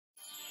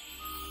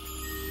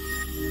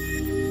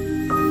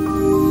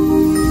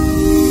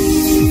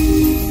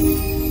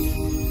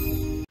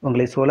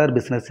உங்களை solar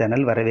business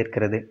channel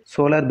வரவேற்கிறது.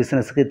 Solar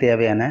பிசினஸுக்கு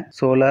தேவையான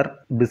solar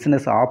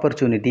business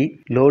opportunity,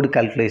 load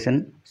calculation,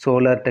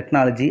 solar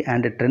technology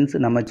and trends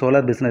நம்ம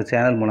solar business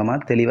channel மூலமா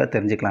தெளிவாக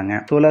தெரிஞ்சுக்கலாங்க.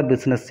 சோலார்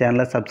பிசினஸ்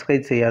சேனலை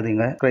சப்ஸ்கிரைப்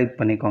செய்யாதீங்க, சப்ஸ்கிரைப்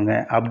பண்ணிக்கோங்க.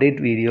 அப்டேட்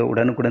வீடியோ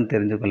உடனுக்குடன்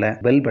தெரிஞ்சுக்கொள்ள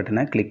பெல்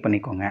பட்டனை கிளிக்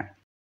பண்ணிக்கோங்க.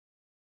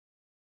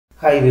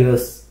 ஹாய்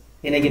வியூவர்ஸ்,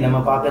 இன்னைக்கு நம்ம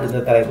பார்க்க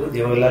இருக்கிற தலைப்பு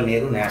Jawaharlal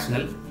Nehru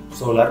national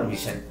solar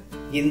mission.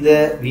 இந்த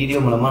வீடியோ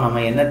மூலமா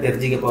நம்ம என்ன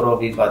தெரிஞ்சுக்க போறோம்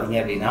அப்படின்னு பாத்தீங்க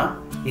அப்படின்னா,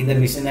 இந்த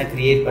மிஷனை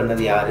கிரியேட்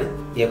பண்ணது யாரு,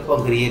 எப்போ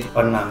கிரியேட்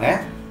பண்ணாங்க,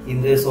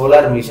 இந்த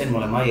சோலார் மிஷன்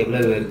மூலமா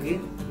எவ்வளவு பேருக்கு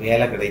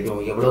வேலை கிடைக்கும்,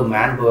 எவ்வளவு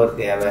மேன் பவர்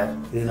தேவை,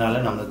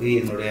 இதனால நமக்கு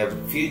என்னுடைய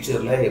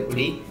ஃபியூச்சர்ல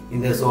எப்படி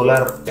இந்த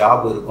சோலார்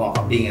ஜாப் இருக்கும்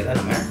அப்படிங்கிறத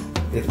நம்ம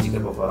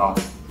தெரிஞ்சுக்க போறோம்.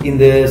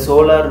 இந்த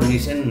சோலார்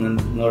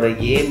மிஷனோட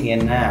எய்ம்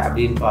என்ன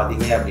அப்படின்னு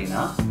பாத்தீங்க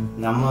அப்படின்னா,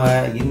 நம்ம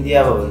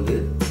இந்தியாவை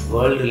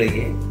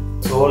வேர்ல்டுலேயே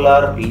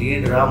சோலார்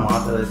லீடரா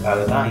மாற்றுறதுக்காக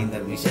தான் இந்த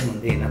மிஷன்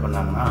என்ன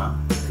பண்ணாங்கன்னா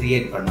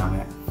கிரியேட் பண்ணாங்க.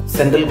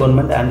 Central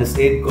government and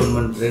state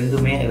government ரெண்டு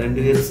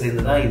பேரும்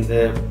சேர்ந்து தான் இந்த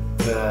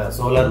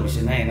சோலார்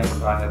மிஷனை என்ன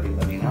பண்றாங்க அப்படின்னு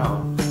பார்த்தீங்கன்னா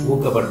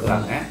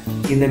ஊக்கப்படுத்துறாங்க.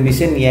 இந்த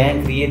மிஷன் ஏன்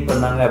கிரியேட்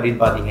பண்ணாங்க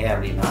அப்படின்னு பார்த்தீங்க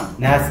அப்படின்னா,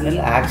 national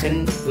action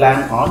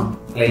plan on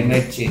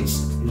climate change.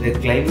 இந்த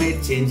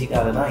கிளைமேட்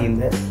சேஞ்சுக்காக தான்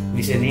இந்த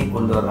மிஷனை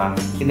கொண்டு வர்றாங்க.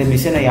 இந்த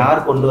மிஷனை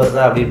யார் கொண்டு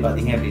வர்றா அப்படின்னு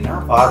பார்த்தீங்க அப்படின்னா,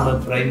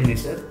 ஃபார்மர் பிரைம்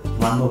மினிஸ்டர்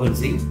மன்மோகன்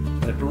சிங்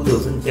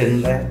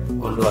 2010ல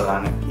கொண்டு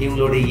வர்றாங்க.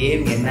 இவங்களோட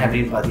எய்ம் என்ன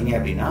அப்படின்னு பார்த்தீங்க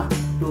அப்படின்னா,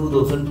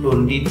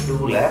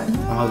 2022ல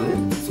நமக்கு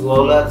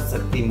சோலார்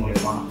சக்தி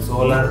மூலமா,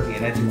 சோலார்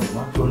எனர்ஜி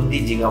மூலமா 20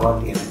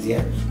 ஜிகாவாட் எனர்ஜியை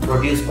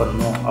ப்ரொடியூஸ்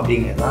பண்ணணும்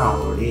அப்படிங்கிறது தான்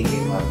அவங்களுடைய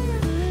எய்மா இருக்குது.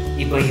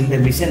 இப்போ இந்த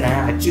மிஷனை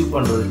அச்சீவ்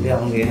பண்ணுறதுக்கு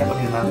அவங்க என்ன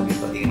பண்ணியிருந்தாங்க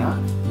அப்படின்னு பார்த்தீங்கன்னா,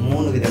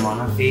 3 விதமான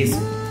ஃபேஸ்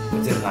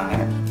வச்சுருந்தாங்க.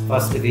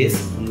 ஃபர்ஸ்ட் ஃபேஸ்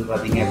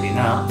பார்த்தீங்க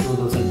அப்படின்னா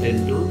 2010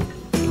 to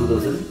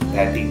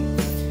 2013.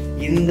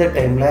 இந்த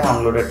டைமில்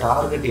அவங்களோட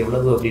டார்கெட்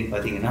எவ்வளவு அப்படின்னு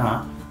பார்த்தீங்கன்னா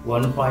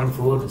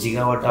 1.4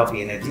 gigawatt of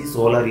energy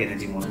solar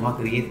energy மூலமாக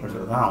கிரியேட்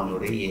பண்ணுறது தான்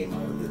அவங்களுடைய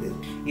எய்மாக இருந்தது.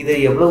 இதை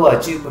எவ்வளவு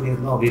அச்சீவ்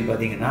பண்ணியிருந்தோம் அப்படின்னு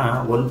பார்த்தீங்கன்னா,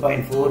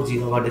 1.4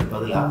 ஜிகாவாட்டுக்கு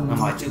பதிலாக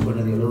நம்ம அச்சீவ்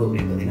பண்ணது எவ்வளவு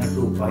அப்படின்னு பார்த்தீங்கன்னா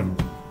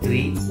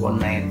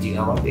 2.319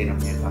 ஜிகாவாட் என்ன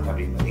பண்ணியிருக்காங்க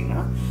அப்படின்னு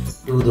பார்த்தீங்கன்னா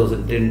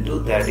 2010 to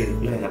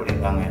 13 என்ன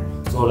பண்ணியிருக்காங்க,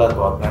 சோலார்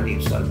பவர் பிளான்ட்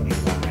இன்ஸ்டால்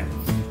பண்ணியிருக்காங்க.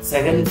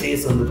 செகண்ட்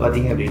ஃபேஸ்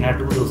பார்த்தீங்க அப்படின்னா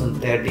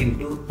 2013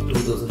 to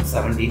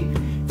 2017.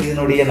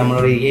 இதனுடைய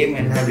நம்மளுடைய எய்ம்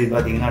என்ன அப்படின்னு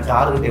பார்த்தீங்கன்னா,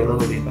 டார்கெட்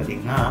எவ்வளவு அப்படின்னு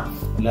பார்த்தீங்கன்னா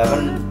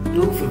 11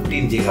 to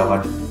 15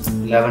 ஜிகாவாட்,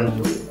 11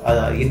 to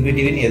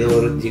இன்பிட்வீன் ஏதோ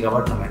ஒரு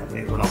ஜிகாவாட் நம்ம என்ன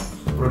பண்ணிருக்கணும்,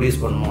 ப்ரொடியூஸ்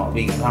பண்ணணும்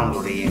அப்படிங்கிறது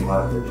அவங்களுடைய எய்மாக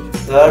இருந்தது.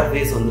 தேர்ட்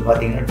ஃபேஸ்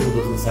பார்த்தீங்கன்னா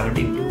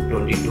 2017 to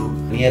 22,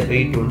 nearby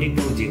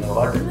 22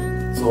 gigawatt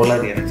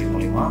solar energy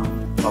மூலிமா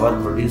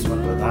பவர் ப்ரொடியூஸ்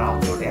பண்ணுறது தான்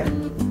அவங்களுடைய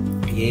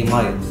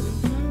எய்மாக இருந்தது.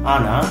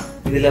 ஆனால்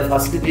இதில்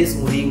ஃபர்ஸ்ட் ஃபேஸ்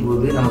முடியும்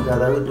போது நமக்கு,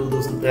 அதாவது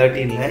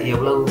 2013ல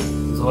எவ்வளவு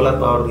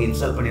சோலார் பவருக்கு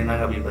இன்ஸ்டால்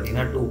பண்ணியிருந்தாங்க அப்படின்னு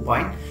பார்த்தீங்கன்னா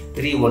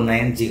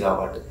 2.319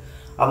 ஜிகாவாட்.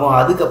 அப்போ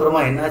அதுக்கப்புறமா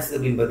என்னாச்சு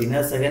அப்படின்னு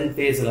பார்த்தீங்கன்னா, செகண்ட்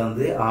ஃபேஸில்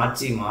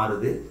ஆட்சி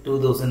மாறுது.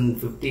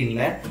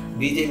 2015ல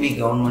பிஜேபி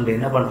கவர்மெண்ட்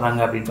என்ன பண்ணுறாங்க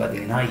அப்படின்னு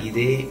பார்த்தீங்கன்னா,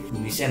 இதே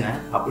மிஷனை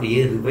அப்படியே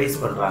ரிவைஸ்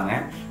பண்ணுறாங்க.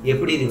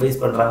 எப்படி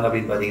ரிவைஸ் பண்ணுறாங்க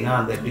அப்படின்னு பார்த்தீங்கன்னா,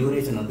 அந்த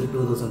டியூரேஷன்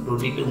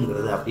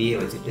 2022ங்கிறது அப்படியே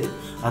வச்சுட்டு,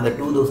 அந்த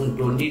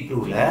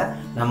 2022ல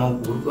நம்ம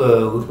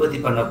உற்பத்தி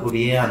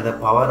பண்ணக்கூடிய அந்த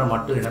பவரை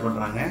மட்டும் என்ன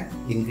பண்ணுறாங்க,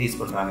 இன்க்ரீஸ்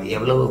பண்ணுறாங்க.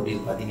 எவ்வளவு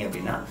அப்படின்னு பார்த்தீங்க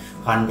அப்படின்னா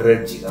 100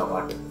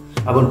 ஜிகாவாட்.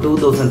 அப்போ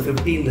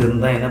 2015ல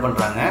இருந்து தான் என்ன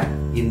பண்றாங்க,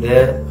 இந்த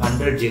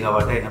 100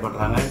 ஜிகாவாட்டை என்ன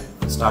பண்றாங்க,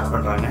 ஸ்டார்ட்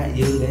பண்றாங்க.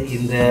 இவங்க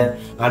இந்த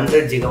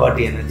 100 ஜிகாவாட்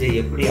எனர்ஜியை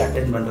எப்படி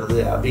அட்டென்ட் பண்றது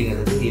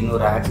அப்படிங்கிறதுக்கு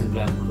இன்னொரு ஆக்ஷன்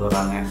பிளான் கொண்டு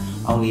வராங்க.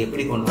 அவங்க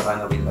எப்படி கொண்டு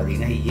வராங்க அப்படின்னு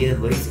பார்த்தீங்கன்னா, இயர்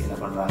வைஸ் என்ன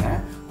பண்றாங்க,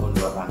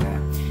 கொண்டு வர்றாங்க.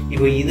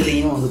 இப்போ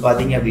இதுலயும்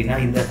பார்த்தீங்க அப்படின்னா,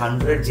 இந்த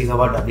 100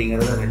 ஜிகாவாட்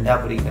அப்படிங்கிறத ரெண்டா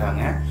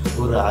பிரிக்கிறாங்க.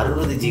 ஒரு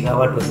 60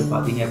 ஜிகாவாட்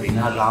பார்த்தீங்க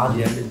அப்படின்னா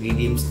large and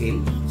medium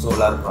scale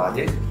solar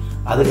project.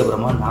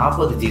 அதுக்கப்புறமா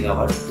 40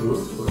 ஜிகாவாட் த்ரூ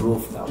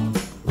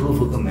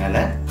ரூஃபுக்கு மேலே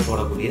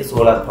போடக்கூடிய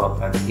சோலார் பவர்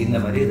பிளான்ட். இந்த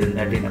மாதிரி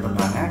ரெண்டாட்டி என்ன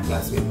பண்ணுறாங்க,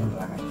 கிளாஸிஃபை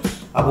பண்ணுறாங்க.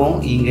 அப்போ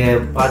இங்கே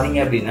பார்த்தீங்க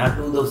அப்படின்னா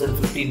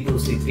 2015 to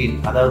 16,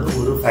 அதாவது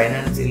ஒரு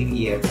ஃபைனான்சியல்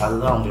இயர்,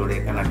 அதுதான் அவங்களுடைய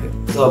கணக்கு.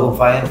 ஸோ அப்போ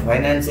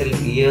ஃபைனான்சியல்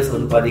இயர்ஸ்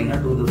பார்த்தீங்கன்னா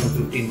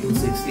 2015 to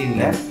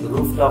 16ல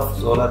roof top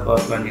solar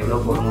power plant எவ்வளோ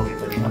போடணும்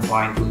அப்படின்னு பார்த்தீங்கன்னா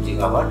 0.2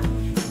 gigawatt.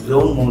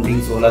 Ground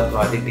mounting solar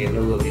project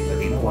எவ்வளவு அப்படின்னு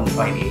பார்த்தீங்கன்னா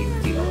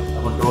 1.8 ஜிகாவாட்.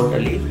 அப்போ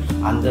டோட்டலி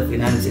அந்த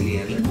ஃபினான்சியல்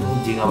இயரில் 2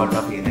 ஜிகாவாட்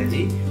ஆஃப்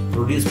எனர்ஜி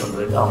ப்ரொடியூஸ்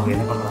பண்ணுறதுக்கு அவங்க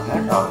என்ன பண்ணுறாங்க,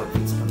 டார்கெட்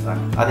ஃபிக்ஸ்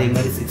பண்ணுறாங்க. அதே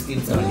மாதிரி 16,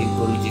 17,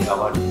 12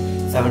 gigawatt,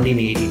 17,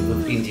 18,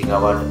 15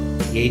 gigawatt,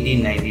 18,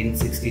 19,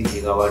 16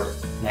 gigawatt,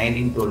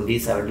 19, 20,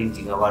 17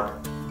 gigawatt,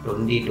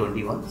 20,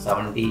 21,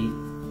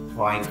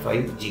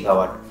 70.5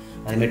 gigawatt.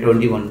 அதேமாதிரி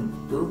 21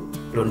 to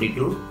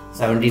 22,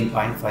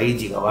 17.5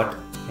 ஜிகாவாட்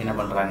என்ன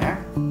பண்ணுறாங்க,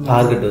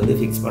 டார்கெட்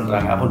ஃபிக்ஸ்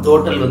பண்ணுறாங்க. அப்போ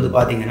டோட்டல்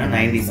பார்த்தீங்கன்னா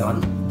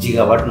 97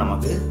 ஜிகாவாட்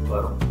நமக்கு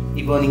வரும்.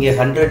 இப்போ நீங்கள்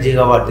 100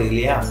 ஜிகாவாட்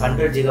இல்லையா,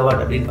 100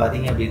 ஜிகாவாட் அப்படின்னு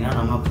பார்த்தீங்க அப்படின்னா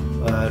நம்ம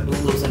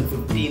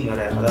 2015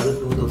 வரை, அதாவது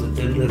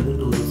 2010லேருந்து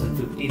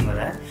 2015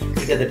 வரை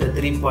கிட்டத்தட்ட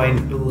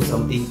 3.2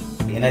 சம்திங்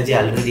எனர்ஜி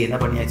ஆல்ரெடி என்ன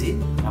பண்ணியாச்சு,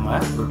 நம்ம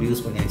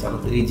ப்ரொடியூஸ் பண்ணியாச்சு. அப்போ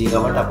 3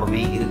 ஜிகாவாட்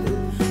அப்போவுமே இருக்குது.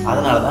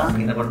 அதனால தான்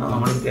என்ன பண்ணோம்,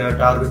 நம்மளுக்கு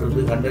டார்கெட்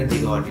 100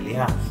 ஜிகாவாட்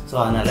இல்லையா. ஸோ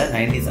அதனால்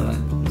 97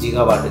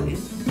 ஜிகாவாட்டுக்கு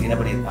என்ன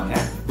பண்ணியிருக்காங்க,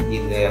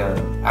 இந்த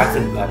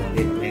ஆக்ஷன் பிளான்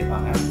என்ன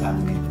பண்ணியிருக்காங்க, பிளான்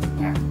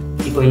பண்ணியிருக்காங்க.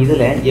 இப்போ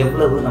இதில்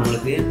எவ்வளவு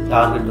நம்மளுக்கு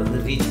டார்கெட் வந்து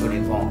ரீச்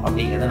பண்ணியிருக்கோம்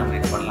அப்படிங்கிறத நம்ம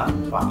என்ன பண்ணலாம்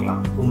பார்க்கலாம்.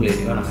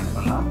 குமுலேட்டிவாக நம்ம என்ன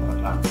பண்ணலாம்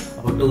பார்க்கலாம்.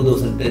 அப்போ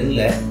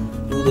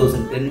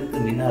 2010க்கு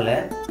முன்னால்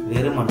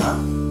வெறுமனா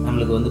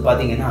நம்மளுக்கு வந்து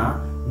பார்த்தீங்கன்னா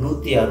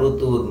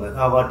 161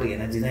 மெகாவாட்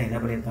எனர்ஜி தான் என்ன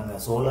பண்ணியிருக்காங்க,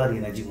 சோலார்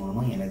எனர்ஜி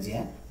மூலமாக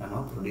எனர்ஜியை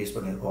நம்ம ப்ரொடியூஸ்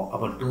பண்ணியிருக்கோம்.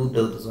 அப்போ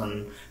 2010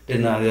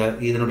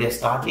 இதனுடைய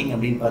ஸ்டார்டிங்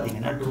அப்படின்னு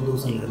பார்த்தீங்கன்னா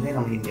 2000லேருந்தே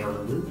நம்ம இந்தியாவில்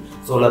வந்து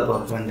சோலார்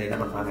பவர் பிளான்ட் என்ன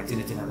பண்ணுறாங்க,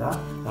 சின்ன சின்னதாக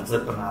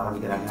கன்ஸ்ட்ரக்ட் பண்ண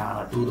ஆரம்பிக்கிறாங்க.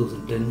 ஆனால்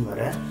 2010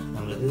 வரை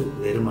நம்மளுக்கு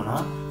வெறுமனா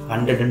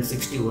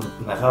 161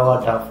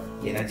 மெகாவாட் ஆஃப்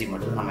எனர்ஜி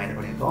மட்டும் நம்ம என்ன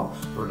பண்ணியிருக்கோம்,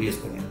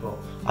 ப்ரொடியூஸ் பண்ணியிருக்கோம்.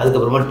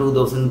 அதுக்கப்புறமா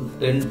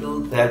 2010 to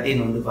 13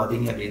 வந்து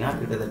பார்த்தீங்க அப்படின்னா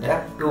கிட்டத்தட்ட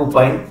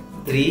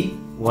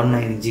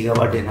 2.319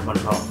 ஜிகாவாட் என்ன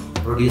பண்ணுறோம்,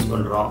 ப்ரொடியூஸ்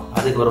பண்ணுறோம்.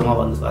 அதுக்கப்புறமா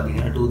வந்து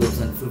பார்த்தீங்கன்னா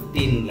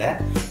 2015ல்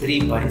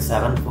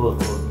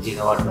 3.744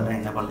 ஜிகாவாட் வரை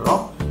என்ன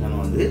பண்ணுறோம், நம்ம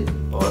வந்து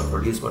பவர்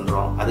ப்ரொடியூஸ்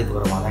பண்ணுறோம்.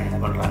 அதுக்கப்புறமா தான் என்ன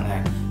பண்ணுறாங்க,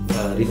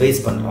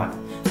 ரிவைஸ் பண்ணுறாங்க.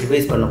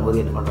 ரிவைஸ் பண்ணும்போது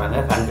என்ன பண்ணுறாங்க,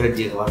 100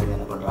 ஜிகாவாட்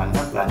என்ன பண்ணுறாங்க,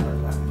 பிளான்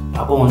பண்ணுறாங்க.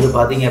 அப்போ வந்து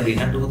பார்த்தீங்க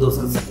அப்படின்னா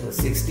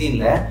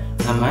 2016ல்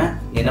நம்ம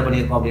என்ன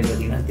பண்ணியிருக்கோம் அப்படின்னு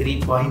பார்த்தீங்கன்னா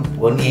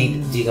 3.18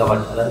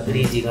 ஜிகாவாட், அதாவது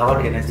 3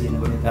 ஜிகாவாட் எனர்ஜி என்ன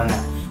பண்ணியிருக்காங்க,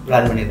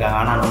 பிளான் பண்ணியிருக்காங்க.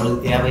 ஆனால்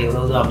நம்மளுக்கு தேவை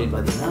எவ்வளவு அப்படின்னு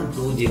பார்த்தீங்கன்னா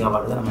 2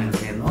 ஜிகாவாட் தான் நம்ம என்ன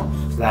பண்ணியிருந்தோம்,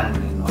 பிளான்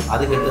பண்ணியிருந்தோம்.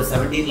 அதுக்கடுத்து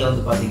 17ல்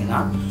வந்து பார்த்தீங்கன்னா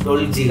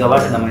 12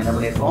 ஜிகாவாட் நம்ம என்ன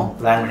பண்ணியிருக்கோம்,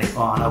 பிளான்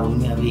பண்ணியிருக்கோம். ஆனால்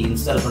உண்மையாகவே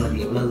இன்ஸ்டால் பண்ணது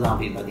எவ்வளவு தான்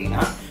அப்படின்னு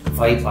பார்த்தீங்கன்னா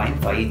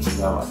 5.5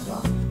 ஜிகாவாட்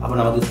தான். அப்போ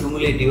நமக்கு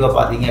குமுலேட்டிவாக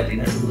பார்த்தீங்க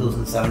அப்படின்னா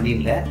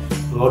 2017ல்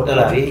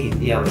டோட்டலாகவே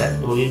இந்தியாவில்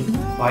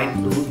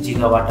 12.2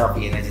 ஜிகாவாட் ஆஃப்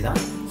எனர்ஜி தான்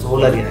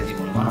சோலார் எனர்ஜி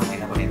மூலமாக நம்ம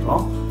என்ன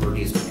பண்ணியிருக்கோம்,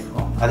 ப்ரொடியூஸ்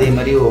பண்ணியிருக்கோம். அதே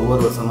மாதிரி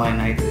ஒவ்வொரு வருஷமாக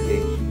என்ன ஆகிட்டு இருக்கு,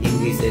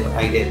 இன்க்ரீஸ்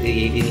ஆகிட்டே இருக்குது.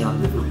 18ல்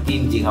வந்து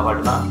 15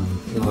 ஜிகாவாட் தான்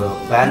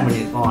பிளான்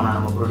பண்ணியிருக்கோம். ஆனால்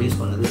நம்ம ப்ரொடியூஸ்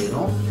பண்ணது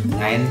வெறும்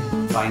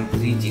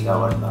 9.3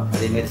 ஜிகாவாட் தான்.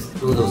 அதேமாதிரி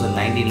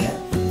 2019ல்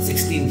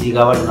 16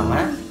 ஜிகாவாட் நம்ம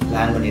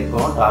பிளான்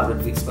பண்ணியிருக்கோம்,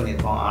 டார்கெட் ஃபிக்ஸ்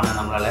பண்ணியிருக்கோம். ஆனால்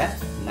நம்மளால்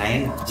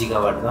 9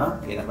 ஜிகாவாட் தான்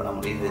என்ன பண்ண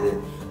முடியுது,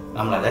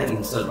 நம்மளால்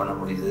இன்ஸ்டால் பண்ண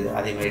முடியுது.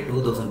 அதேமாதிரி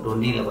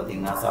 2020ல்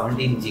பார்த்தீங்கன்னா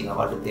 17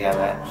 ஜிகாவாட்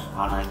தேவை.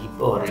 ஆனால்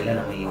இப்போ வரையில்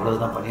நம்ம எவ்வளோ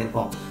தான்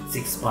பண்ணியிருக்கோம்,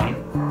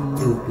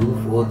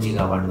 6.224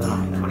 ஜிகாவாட் தான்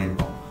நம்ம என்ன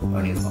பண்ணியிருக்கோம்.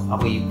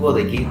 அப்போ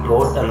இப்போதைக்கு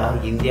டோட்டலாக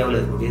இந்தியாவில்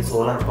இருக்கக்கூடிய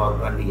சோலார் பவர்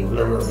பிளான்ட்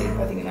எவ்வளவு அப்படின்னு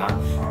பார்த்தீங்கன்னா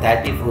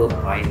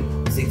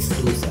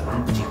 34.627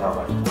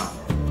 ஜிகாவாட் தான்.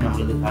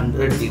 நம்மளுக்கு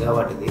 100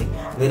 ஜிகாவாட்டுக்கு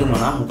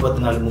வெறுமனா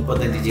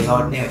 34-35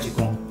 ஜிகாவாட்னே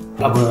வச்சுக்கோம்.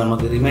 அப்போ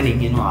நமக்கு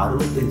ரிமைனிங் இன்னும்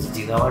 65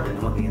 ஜிகாவாட்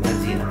நமக்கு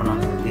எனர்ஜி என்ன பண்ண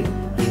வேண்டியது,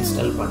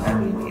 இன்ஸ்டால் பண்ண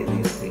வேண்டியது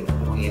இருக்குது.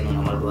 அப்போ இன்னும்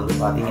நம்மளுக்கு வந்து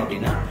பார்த்தீங்க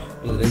அப்படின்னா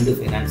 2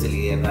 ஃபினான்ஷியல்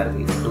இயர் தான்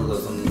இருக்குது.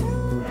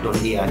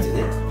 2020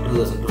 ஆச்சுது,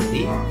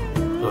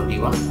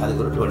 2020-21,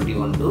 அதுக்கு ஒரு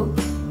 21 to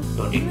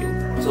 22.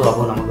 ஸோ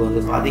அப்போ நமக்கு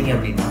வந்து பார்த்தீங்க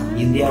அப்படின்னா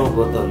இந்தியாவை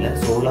பொறுத்தவரை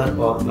சோலார்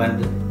பவர்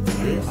பிளான்ட்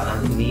வந்து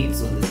அதாவது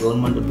நீட்ஸ் வந்து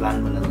கவர்மெண்ட்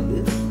பிளான் பண்ணது வந்து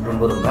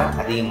ரொம்ப ரொம்ப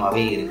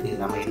அதிகமாகவே இருக்குது.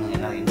 நம்ம இன்னும்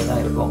என்ன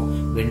தான் இருக்கோம்,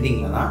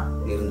 பெண்டிங்கில் தான்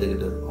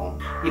இருந்துக்கிட்டு இருக்கோம்.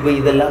 இப்போ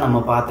இதெல்லாம் நம்ம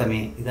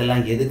பார்த்தோமே,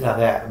 இதெல்லாம் எதுக்காக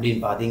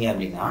அப்படின்னு பார்த்தீங்க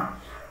அப்படின்னா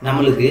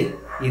நம்மளுக்கு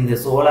இந்த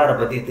சோலாரை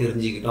பற்றி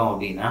தெரிஞ்சுக்கிட்டோம்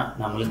அப்படின்னா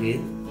நம்மளுக்கு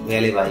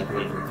வேலை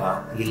வாய்ப்புகள் இருக்கா,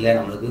 இல்லை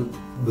நம்மளுக்கு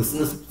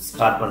பிஸ்னஸ்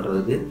ஸ்டார்ட்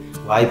பண்ணுறதுக்கு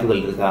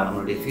வாய்ப்புகள் இருக்கா,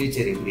 நம்மளுடைய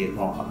ஃபியூச்சர் எப்படி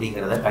இருக்கும்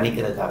அப்படிங்கிறத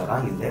கணிக்கிறதுக்காக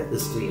தான் இந்த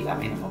ஹிஸ்ட்ரி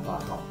எல்லாமே நம்ம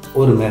பார்த்தோம்.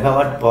 ஒரு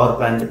மெகாவாட் பவர்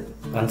பிளான்ட்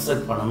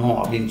கன்ஸ்ட்ரக்ட் பண்ணணும்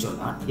அப்படின்னு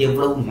சொன்னால்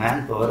எவ்வளவு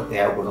மேன் பவர்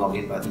தேவைப்படும்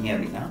அப்படின்னு பார்த்தீங்க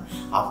அப்படின்னா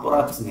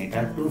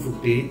அப்ராக்சிமேட்டாக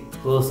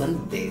 250%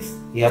 டேஸ்,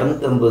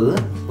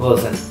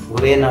 250%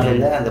 ஒரே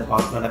நாளில் அந்த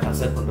பவர் பிளான்ட்டை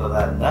கன்ஸ்ட்ரக்ட் பண்ணுறதா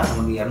இருந்தால்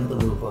நமக்கு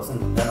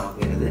 250% இருந்தால்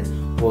நமக்கு என்னது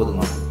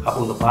போதுமானது. அப்போ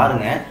இங்கே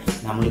பாருங்கள்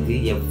நம்மளுக்கு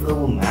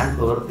எவ்வளவு மேன்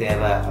பவர்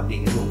தேவை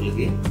அப்படிங்கிறது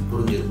உங்களுக்கு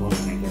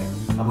புரிஞ்சிருக்கும்னு நினைக்கிறேன்.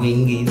 அப்போ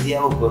இங்கே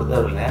இந்தியாவை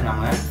பொறுத்தவரையில்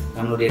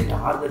நம்மளுடைய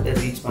டார்கெட்டை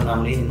ரீச்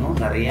பண்ணாமலே இன்னும்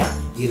நிறையா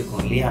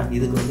இருக்கும் இல்லையா.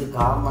 இதுக்கு வந்து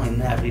காரணம்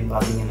என்ன அப்படின்னு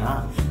பார்த்தீங்கன்னா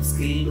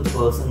ஸ்கில்டு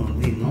பர்சன்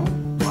வந்து இன்னும்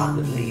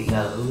மார்க்கெட்டில்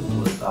இல்லாதது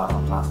ஒரு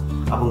காரணம் தான்.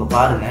 அவங்க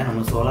பாருங்கள்,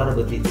 நம்ம சோலாரை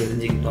பற்றி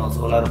தெரிஞ்சுக்கிட்டோம்,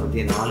 சோலாரை பற்றி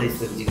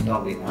நாலேஜ் தெரிஞ்சுக்கிட்டோம்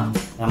அப்படின்னா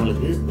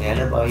நம்மளுக்கு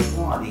வேலை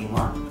வாய்ப்பும்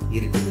அதிகமாக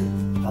இருக்குது.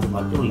 அது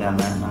மட்டும்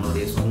இல்லாமல்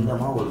நம்மளுடைய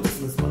சொந்தமாக ஒரு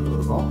பிஸ்னஸ்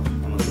பண்ணுறதுக்கும்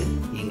நமக்கு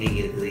இங்கே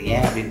இருக்குது.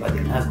 ஏன் அப்படின்னு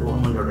பார்த்தீங்கன்னா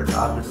கவர்மெண்டோட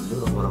டார்கெட் வந்து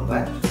ரொம்ப ரொம்ப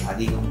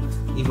அதிகம்.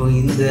 இப்போ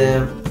இந்த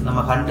நம்ம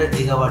 100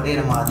 ஜிகாவாட்டே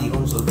நம்ம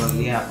அதிகம்னு சொல்கிறோம்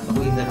இல்லையா.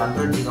 அப்போ இந்த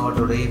 100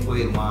 ஜிகாவாட்டோடய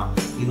போயிருமா,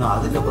 இன்னும்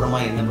அதுக்கப்புறமா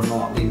என்ன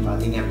பண்ணுவோம் அப்படின்னு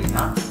பார்த்தீங்க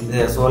அப்படின்னா இந்த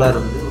சோலார்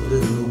வந்து ஒரு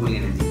ரினியூவபிள்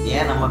எனர்ஜி.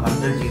 ஏன் நம்ம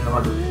 100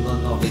 ஜிகாவாட் கொண்டு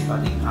வந்தோம் அப்படின்னு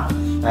பார்த்தீங்கன்னா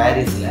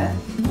பாரிஸில்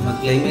நம்ம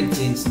கிளைமேட்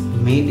சேஞ்ச்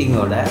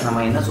மீட்டிங்கோட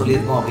நம்ம என்ன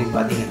சொல்லியிருக்கோம் அப்படின்னு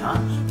பார்த்தீங்கன்னா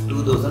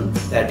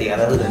 2030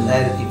 அதாவது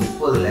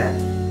 2030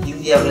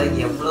 இந்தியாவில்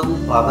எவ்வளவு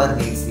பவர்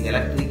நீட்ஸ்,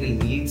 எலக்ட்ரிக்கல்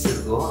நீட்ஸ்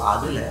இருக்கோ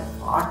அதில்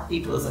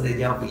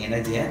 40% ஆஃப்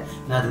எனர்ஜியை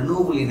நான்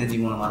ரினியூவபிள் எனர்ஜி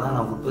மூலமாக தான்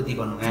நான் உற்பத்தி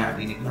பண்ணுவேன்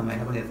அப்படின்னு நம்ம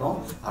என்ன பண்ணியிருக்கோம்,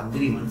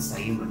 அக்ரிமெண்ட்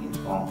சைன்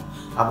பண்ணியிருக்கோம்.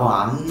 அப்போ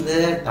அந்த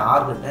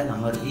டார்கெட்டை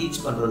நம்ம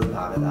ரீச்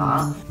பண்ணுறதுக்காக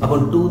தான் அப்போ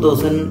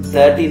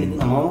 2013க்கு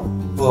நம்ம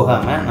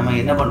போகாமல் நம்ம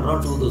என்ன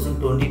பண்ணுறோம்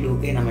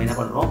 2022க்கே நம்ம என்ன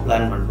பண்ணுறோம்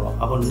பிளான் பண்ணுறோம்.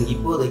 அப்போ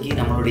இப்போதைக்கு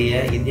நம்மளுடைய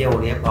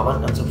இந்தியாவுடைய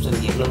பவர்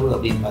கன்சம்ஷன் எவ்வளவு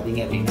அப்படின்னு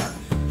பார்த்தீங்க அப்படின்னா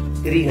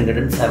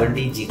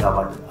 370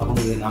 ஜிகாவாட். அவங்க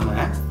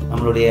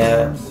நம்மளுடைய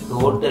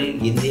டோட்டல்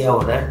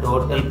இந்தியாவோட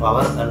டோட்டல்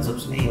பவர்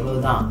கன்சப்ஷனே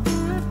எவ்வளவு தான்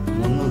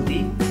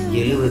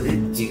 370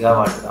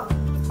 ஜிகாவாட் தான்.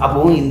 அப்போ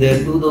இந்த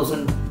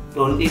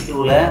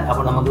 2022ல்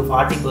அப்போ நமக்கு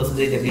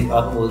 40% அப்படின்னு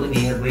பார்க்கும்போது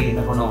நியர்பை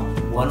என்ன பண்ணும்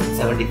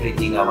 175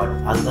 ஜிகாவாட்.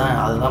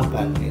 அதுதான்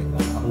பிளான்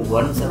பண்ணியிருக்காங்க. அப்போ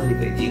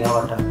 175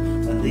 ஜிகாவாட்டை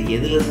வந்து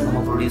எதுலேருந்து நம்ம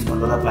ப்ரொடியூஸ்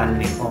பண்ணுறதா பிளான்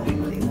பண்ணியிருக்கோம்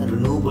அப்படின்னு பார்த்தீங்கன்னா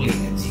ரினியூவபிள்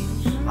எனர்ஜி.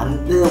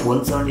 அந்த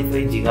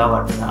 175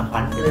 ஜிகாவாட் தான்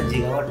 100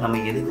 ஜிகாவாட் நம்ம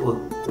எதுக்கு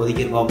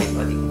ஒதுக்கியிருக்கோம் அப்படின்னு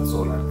பார்த்தீங்கன்னா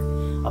சோலாருக்கு.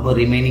 அப்போ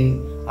ரிமைனிங்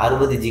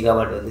 60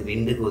 ஜிகாவாட் வந்து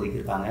விண்டுக்கு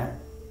ஒதுக்கியிருக்காங்க,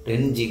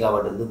 10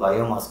 ஜிகாவாட் வந்து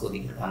பயோமாஸ்க்கு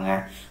ஒதுக்கியிருக்காங்க,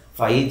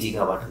 5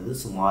 ஜிகாவாட் வந்து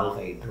ஸ்மால்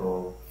ஹைட்ரோ.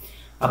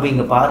 அப்போ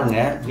இங்கே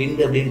பாருங்கள்,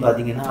 விண்டு அப்படின்னு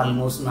பார்த்தீங்கன்னா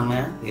ஆல்மோஸ்ட் நம்ம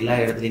எல்லா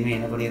இடத்துலையுமே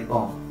என்ன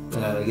பண்ணியிருக்கோம்,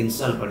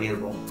 இன்ஸ்டால்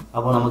பண்ணியிருக்கோம்.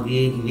 அப்போ நமக்கு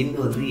விண்டு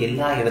வந்து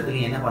எல்லா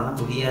இடத்துலையும் என்ன பண்ண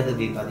முடியாது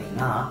அப்படின்னு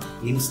பார்த்தீங்கன்னா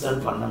இன்ஸ்டால்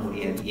பண்ண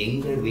முடியாது.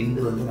 எங்கே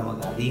விண்டு வந்து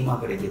நமக்கு அதிகமாக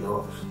கிடைக்குதோ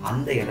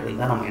அந்த இடத்துல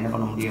தான் நம்ம என்ன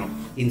பண்ண முடியும்,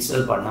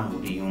 இன்ஸ்டால் பண்ண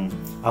முடியும்.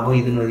 அப்போ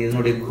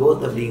இதனுடைய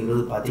க்ரோத்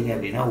அப்படிங்கிறது பார்த்தீங்க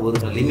அப்படின்னா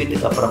ஒரு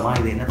லிமிட்டுக்கு அப்புறமா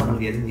இது என்ன பண்ண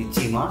முடியாது,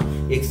 நிச்சயமாக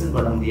எக்ஸ்டெண்ட்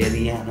பண்ண முடியாது.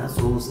 ஏன்னா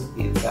சோர்ஸ்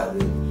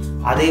இருக்காது.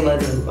 அதே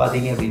மாதிரி வந்து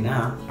பார்த்தீங்க அப்படின்னா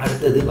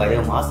அடுத்தது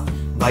பயோமாஸ்.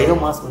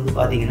 பயோமாஸ் வந்து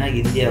பார்த்தீங்கன்னா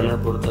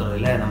இந்தியாவில்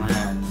பொறுத்தவரையில் நம்ம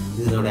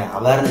இதனுடைய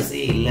அவேர்னஸே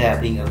இல்லை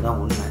அப்படிங்கிறது தான்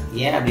உண்மை.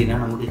 ஏன் அப்படின்னா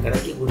நமக்கு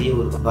கிடைக்கக்கூடிய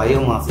ஒரு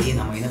பயோமாஸையே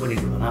நம்ம என்ன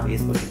பண்ணிட்டு இருக்கோம்னா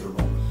வேஸ்ட் பண்ணிட்டு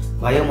இருக்கோம்.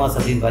 பயோமாஸ்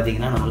அப்படின்னு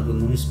பார்த்தீங்கன்னா நம்மளுக்கு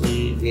முனிசிபல்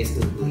வேஸ்ட்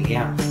இருக்குது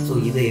இல்லையா. ஸோ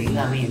இதை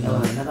எல்லாமே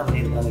என்னதான்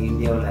பண்ணியிருக்காங்க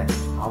இந்தியாவில்,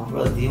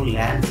 அவ்வளோத்தையும்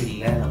லேண்ட்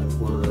ஃபில்லில் நமக்கு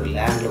ஒரு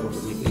லேண்டில் கொண்டு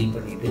போய் ஃபில்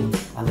பண்ணிவிட்டு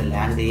அந்த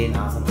லேண்டையே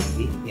நாசம்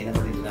பண்ணி என்ன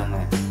பண்ணிட்டு இருக்காங்க,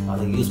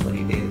 அதை யூஸ்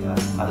பண்ணிகிட்டே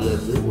இருக்காங்க.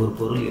 அதுலேருந்து ஒரு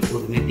பொருள்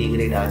எப்போதுமே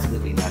டீக்ரேட் ஆச்சுது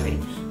அப்படின்னாலே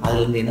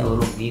அதுலேருந்து என்ன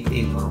வரும்,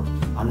 மீத்தேன் வரும்.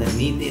 அந்த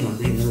மீத்தேன்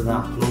வந்து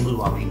இதுதான் குளோபல்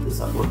வார்மிங்க்கு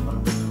சப்போர்ட்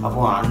பண்ணும்.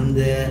 அப்போது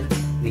அந்த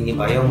நீங்கள்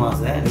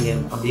பயோமாஸை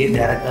நீங்கள் அப்படியே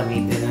டேரெக்டாக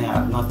மீத்தேனை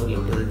அட்மாஸ்பியரில்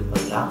விட்டதுக்கு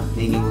பதிலாக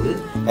நீங்கள் ஒரு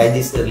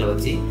டைஜஸ்டரில்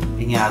வச்சு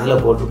நீங்கள்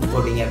அதில்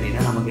போட்டிங்க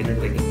அப்படின்னா நமக்கு என்ன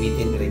கிடைக்கும்,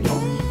 மீத்தேன்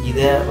கிடைக்கும்.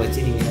 இதை வச்சு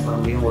நீங்கள் என்ன பண்ண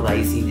முடியும், ஒரு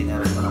ஐசி இன்ஜினை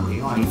ரன் பண்ண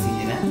முடியும். ஐசி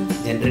இன்ஜினை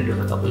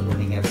ஜென்ரேட்டரோட கப்பல்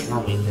பண்ணிங்க அப்படின்னா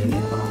உங்களுக்கு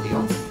என்ன பண்ண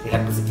முடியும்,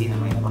 எலக்ட்ரிசிட்டி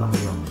நம்ம என்ன பண்ண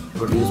முடியும்,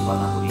 ப்ரொடியூஸ்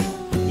பண்ண முடியும்.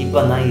 இப்போ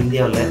தான்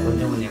இந்தியாவில்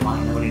கொஞ்சம் கொஞ்சமாக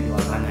என்ன பண்ணிட்டு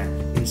வர்றாங்க,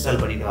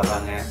 இன்ஸ்டால் பண்ணிட்டு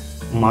வர்றாங்க.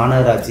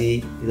 மாநகராட்சி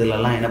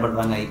இதிலெல்லாம் என்ன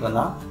பண்ணுறாங்க, இப்போ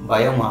தான்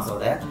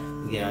பயோமாஸோட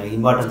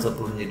இம்பார்ட்டன்ஸை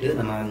புரிஞ்சுட்டு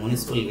நம்ம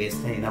முனிசிபல்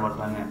வேஸ்ட்டை என்ன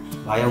பண்ணுறாங்க,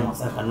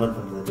 பயோமாஸாக கன்வெர்ட்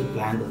பண்ணுறதுக்கு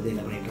பிளான்ட் வந்து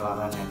என்ன பண்ணிட்டு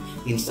வராங்க,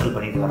 இன்ஸ்டால்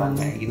பண்ணிட்டு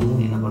வராங்க.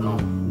 இதுவும் என்ன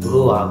பண்ணும்,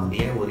 க்ரோ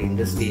ஆகக்கூடிய ஒரு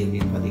இண்டஸ்ட்ரி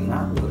அப்படின்னு பார்த்தீங்கன்னா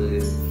ஒரு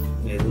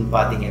இதுன்னு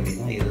பார்த்தீங்க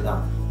அப்படின்னா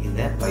இதுதான்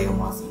இந்த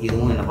பயோமாஸ்.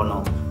 இதுவும் என்ன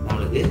பண்ணும்,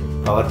 நம்மளுக்கு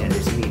பவர்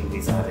ஜென்ரேஷன்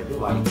இன்க்ரீஸ்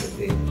ஆகிறதுக்கு வாய்ப்பு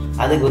இருக்குது.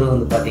 அதுக்கு ஒரு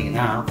வந்து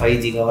பார்த்தீங்கன்னா 5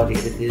 ஜிகாவாட்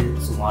எதுக்கு,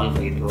 ஸ்மால்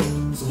ஹைட்ரோ.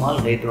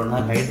 ஸ்மால் ஹைட்ரோனா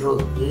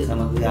ஹைட்ரோவுக்கு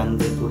நமக்கு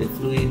அந்த கூட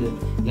ஃப்ளூயிட்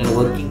இல்லை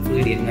ஒர்க்கிங்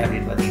ஃப்ளூயிட் என்ன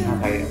அப்படின்னு பார்த்தீங்கன்னா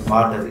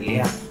வாட்டர்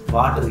இல்லையா.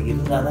 வாட்டர்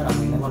இருந்தால் தான்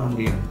நம்ம என்ன பண்ண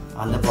முடியும்,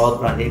 அந்த பவர்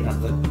பிளான்ட்டே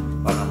கன்வெர்ட்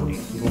பண்ண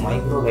முடியும். இப்போ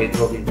மைக்ரோ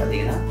ஹைட்ரோ அப்படின்னு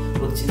பார்த்தீங்கன்னா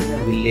ஒரு சின்ன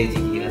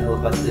வில்லேஜுக்கு இல்லைன்னா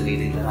ஒரு 10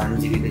 வீடு இல்லைன்னா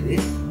 5 வீட்டுக்கு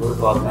ஒரு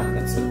பவர் பிளான்ட்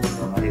கன்ஸ்ட்ரக்ட்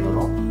பண்ணுற மாதிரி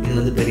வரும். இது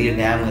வந்து பெரிய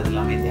டேம் இது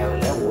எல்லாமே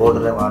தேவையில்லை,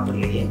 ஓடுற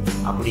வாட்டர்லேயே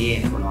அப்படியே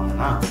என்ன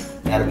பண்ணுவாங்கன்னா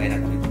யாருமே என்ன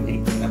பண்ணி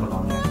என்ன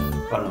பண்ணுவாங்க.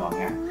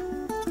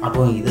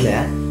 அப்போ இதில்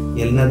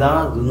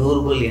என்னதான்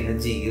ரினியூவபிள்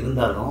எனர்ஜி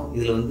இருந்தாலும்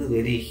இதில் வந்து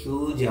very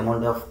huge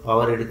amount of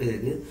power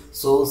எடுக்கிறதுக்கு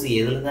சோர்ஸ்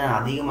எதில் தான்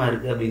அதிகமாக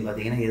இருக்குது அப்படின்னு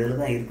பார்த்தீங்கன்னா எதில்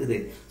தான் இருக்குது,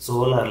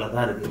 சோலாரில்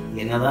தான் இருக்குது.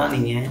 என்னதான்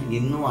நீங்கள்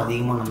இன்னும்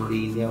அதிகமாக நம்மளுடைய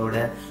இந்தியாவோட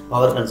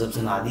பவர்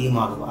கன்சப்ஷன்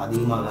அதிகமாக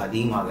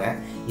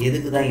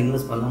எதுக்கு தான்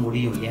இன்வெஸ்ட் பண்ண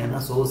முடியும்,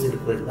 ஏன்னா சோர்ஸ்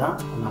இருக்கிறது தான்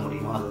பண்ண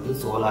முடியும். அது வந்து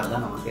சோலார்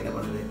தான் நமக்கு என்ன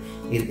பண்ணுறது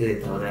இருக்கிறதே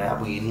தவிர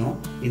அப்போ இன்னும்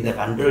இந்த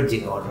 100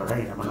 ஜிகாவாட்டோட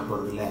என்ன பண்ண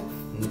போகிறது இல்லை,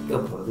 நிற்க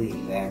போகிறது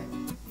இல்லை.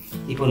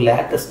 இப்போ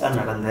லேட்டஸ்டாக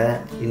நடந்த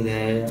இந்த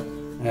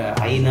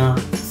ஐநா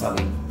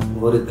சபை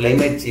ஒரு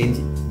கிளைமேட் சேஞ்ச்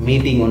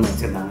மீட்டிங் ஒன்று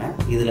வச்சுருந்தாங்க.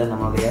 இதில்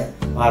நம்மளுடைய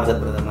பாரத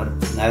பிரதமர்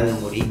நரேந்திர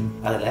மோடி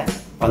அதில்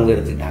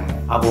பங்கெடுத்துக்கிட்டாங்க.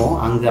 அப்போது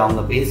அங்கே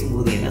அவங்க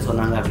பேசும்போது என்ன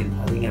சொன்னாங்க அப்படின்னு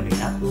பார்த்தீங்க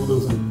அப்படின்னா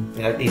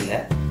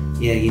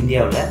 2030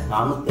 இந்தியாவில்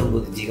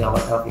 450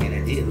 gigawatt of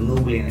energy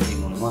renewable energy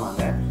மூலமாக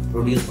நாங்கள்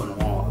ப்ரொடியூஸ்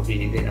பண்ணுவோம்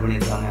அப்படின்ட்டு என்ன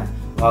பண்ணியிருக்காங்க,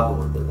 வாக்கு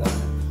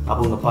கொடுத்துருக்காங்க.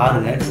 அப்போ இங்கே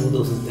பாருங்கள்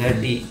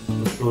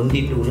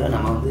 2022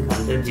 நம்ம வந்து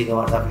 100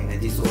 ஜிகாவாட் ஆஃப்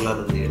எனர்ஜி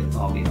சோலார் வந்து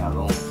எடுத்தோம்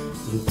அப்படின்னாலும்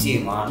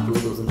நிச்சயமாக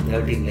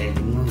 2030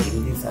 இன்னும்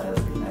இன்க்ரீஸ்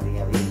ஆகிறதுக்கு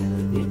நிறையாவே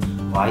இருக்குது,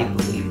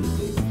 வாய்ப்புகள்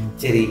இருக்குது.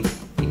 சரி,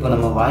 இப்போ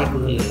நம்ம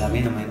வாய்ப்புகள் எல்லாமே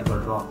நம்ம என்ன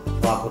பண்ணுறோம்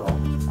பார்க்குறோம்.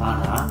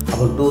 ஆனால்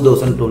அப்போ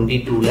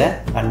 2022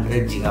 100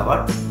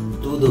 ஜிகாவாட்,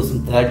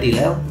 2030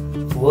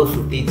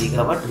 450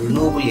 ஜிகாவாட்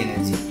ரினியூவபிள்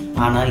எனர்ஜி.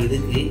 ஆனால்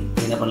இதுக்கு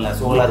என்ன பண்ணல,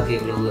 சோலாருக்கு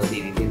எவ்வளவு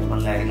அப்படின்னு என்ன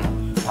பண்ணல, இன்னும்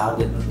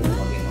டார்கெட் வந்து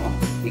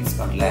ஃபிக்ஸ்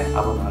பண்ணல.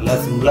 அப்போ நல்லா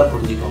சிம்பிளாக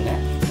புரிஞ்சுக்கோங்க,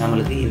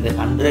 நம்மளுக்கு இந்த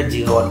 100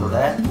 ஜிகாவாட்டோட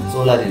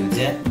சோலார்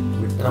எனர்ஜியை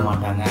விட்டுற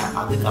மாட்டாங்க.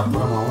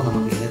 அதுக்கப்புறமாவும்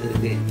நமக்கு என்னது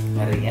இருக்குது,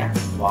 நிறைய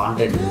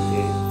வாண்டட்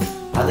இருக்குது.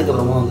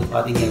 அதுக்கப்புறமா வந்து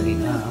பார்த்தீங்க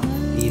அப்படின்னா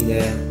இந்த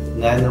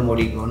நரேந்திர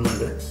மோடி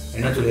கவர்மெண்ட்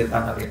என்ன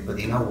சொல்லியிருக்காங்க அப்படின்னு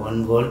பார்த்தீங்கன்னா 1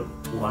 வேர்ல்ட்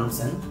 1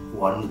 சன்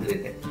 1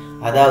 கிரிட்.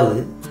 அதாவது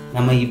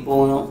நம்ம இப்போ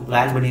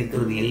பிளான்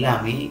பண்ணியிருக்கிறது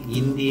எல்லாமே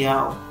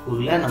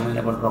இந்தியாவுக்குள்ளே நம்ம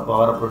என்ன பண்ணுறோம்,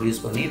 பவரை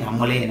ப்ரொடியூஸ் பண்ணி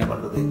நம்மளே என்ன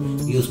பண்ணுறது,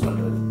 யூஸ்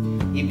பண்ணுறது.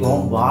 இப்போ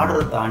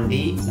பார்டரை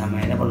தாண்டி நம்ம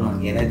என்ன பண்ணணும்,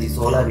 எனர்ஜி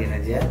சோலார்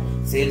எனர்ஜியை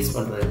சேல்ஸ்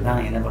பண்ணுறதுக்கு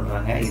தான் என்ன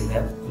பண்ணுறாங்க, இந்த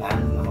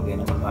பிளான் நமக்கு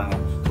என்ன பண்ணுறாங்க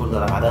கொண்டு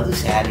வராங்க. அதாவது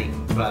ஷேரிங்,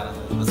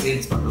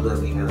 சேல்ஸ் பண்ணுறது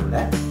அப்படிங்கிறத விட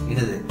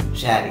என்னது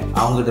ஷேரிங்.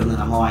 அவங்ககிட்ட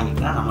இருந்து நம்ம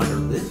வாங்கிக்கலாம், நம்மகிட்ட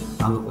இருந்து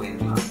அங்கே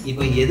போயிருக்கலாம்.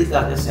 இப்போ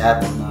எதுக்காக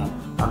ஷேர் பண்ணணும்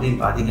அப்படின்னு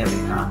பார்த்தீங்க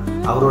அப்படின்னா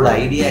அவரோட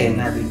ஐடியா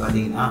என்ன அப்படின்னு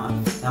பார்த்தீங்கன்னா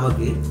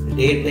நமக்கு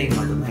டே டைம்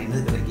மட்டும்தான்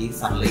என்னது கிடைக்கும்,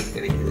 சன்லைட்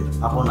கிடைக்குது.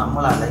 அப்போ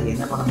நம்மளால்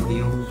என்ன பண்ண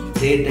முடியும்,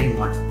 டே டைம்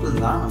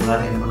மட்டும்தான்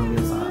நம்மளால் என்ன பண்ண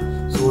முடியும்,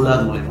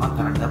 சோலார் மூலமா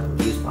கரண்ட்டை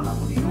ப்ரொடியூஸ் பண்ண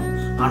முடியும்.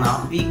 ஆனால்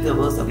பீக்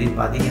ஹவர்ஸ் அப்படின்னு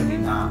பார்த்தீங்க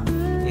அப்படின்னா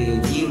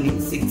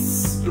ஈவினிங் 6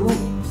 to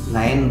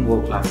 9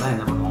 o'clock தான்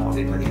என்ன பண்ணுவோம்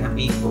அப்படின்னு பார்த்தீங்கன்னா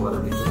பீக் பவர்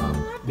அப்படின்னு சொல்லுவாங்க.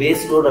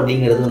 பேஸ் லோட்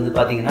அப்படிங்கிறது வந்து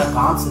பார்த்தீங்கன்னா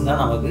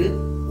கான்ஸ்டன்ட்டாக நமக்கு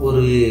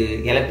ஒரு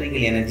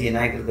எலக்ட்ரிக்கல் எனர்ஜி என்ன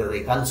ஆகிட்டு இருக்கிறது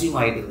கன்சியூம்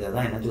ஆகிட்டு இருக்கிறது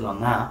தான் என்ன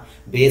சொல்லுவாங்கன்னா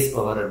பேஸ்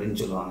பவர் அப்படின்னு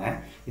சொல்லுவாங்க.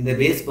 இந்த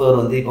பேஸ் பவர்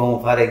வந்து இப்போ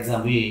ஃபார்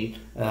எக்ஸாம்பிள்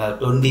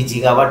 20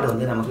 gigawatt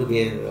வந்து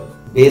நமக்கு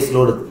பேஸ்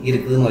லோடு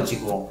இருக்குதுன்னு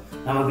வச்சுக்குவோம்.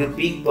 நமக்கு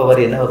பீக்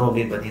பவர் என்ன வரும்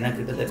அப்படின்னு பார்த்தீங்கன்னா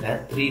கிட்டத்தட்ட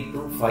 3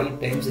 to 5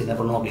 times என்ன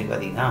பண்ணுவோம் அப்படின்னு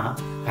பார்த்தீங்கன்னா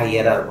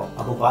ஹையராக இருக்கும்.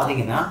 அப்போ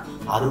பார்த்தீங்கன்னா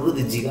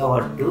 60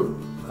 gigawatt to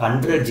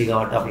 100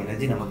 gigawatt of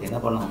energy நமக்கு என்ன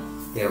பண்ணும்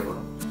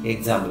தேவைப்படும்.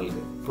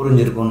 எக்ஸாம்பிளுக்கு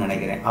புரிஞ்சிருக்கும்னு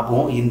நினைக்கிறேன். அப்போ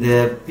இந்த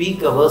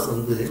பீக் ஹவர்ஸ்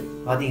வந்து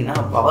பார்த்தீங்கன்னா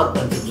பவர்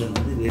கன்சம்ஷன்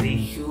வந்து வெரி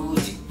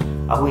ஹியூஜ்.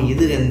 அப்போ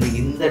இது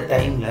இந்த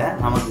டைமில்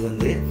நமக்கு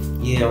வந்து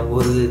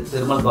ஒரு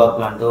தெர்மல் பவர்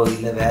பிளான்ட்டோ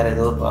இல்லை வேறு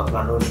ஏதோ ஒரு பவர்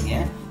பிளான்ட்டோ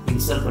நீங்கள்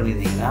இன்ஸ்டால்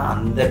பண்ணியிருந்தீங்கன்னா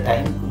அந்த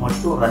டைமுக்கு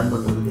மட்டும் ரன்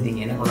பண்ணுறதுக்கு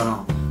நீங்கள் என்ன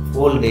பண்ணணும்,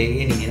 ஹோல்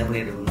டேயே நீங்கள் என்ன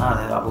பண்ணிட்டு இருக்கணும்னா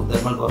அதை அப்போ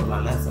தெர்மல் பவர்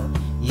பிளான்ட்டில்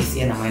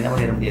ஈஸியாக நம்ம என்ன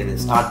பண்ணிட முடியாது,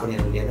 ஸ்டார்ட்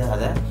பண்ணிட முடியாது,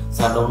 அதை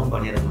ஷட் டவுனும்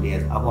பண்ணிட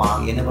முடியாது. அப்போ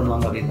என்ன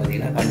பண்ணுவாங்க அப்படின்னு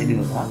பார்த்தீங்கன்னா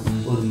கண்டினியூஸாக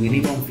ஒரு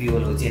மினிமம்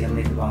ஃபியூவல் வச்சு என்ன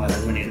பண்ணிட்டு இருப்பாங்க,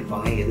 ரன் பண்ணிட்டு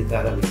இருப்பாங்க.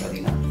 எதுக்காக அப்படின்னு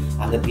பார்த்தீங்கன்னா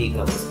அந்த பீக்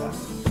ஹவர்ஸ்க்காக.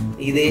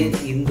 இதே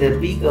இந்த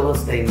பீக்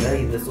ஹவர்ஸ் டைமில்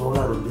இந்த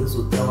சோலார் வந்து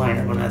சுத்தமாக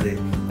என்ன பண்ணாது,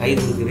 கை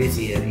கொடுக்கவே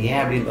செய்யாது. ஏன்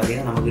அப்படின்னு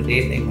பார்த்தீங்கன்னா நமக்கு டே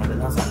டைம்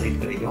மட்டும்தான்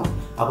சன்லைட் கிடைக்கும்.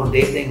 அப்போ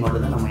டே டைம்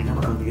மட்டும்தான் நம்ம என்ன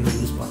பண்ண முடியும்,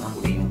 யூஸ் பண்ண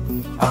முடியும்.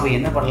 அப்போ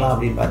என்ன பண்ணலாம்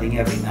அப்படின்னு பார்த்தீங்க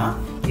அப்படின்னா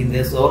இந்த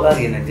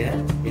சோலார் எனர்ஜியை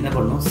என்ன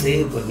பண்ணணும்,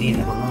 சேவ் பண்ணி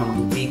என்ன பண்ணணும்,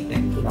 நமக்கு பீக்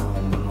டைமுக்கு நம்ம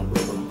என்ன பண்ணணும்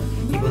கொடுக்கணும்.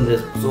 இப்போ இந்த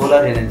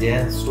சோலார் எனர்ஜியை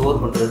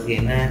ஸ்டோர் பண்ணுறதுக்கு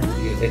என்ன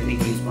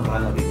டெக்னிக் யூஸ்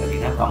பண்ணுறாங்க அப்படின்னு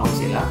பார்த்தீங்கன்னா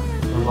கமர்ஷியலாக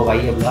ரொம்ப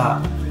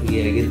வையபிளாக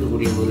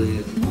இருக்கக்கூடிய ஒரு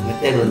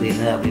மெத்தட் வந்து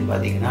என்ன அப்படின்னு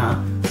பார்த்தீங்கன்னா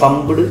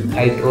பம்புடு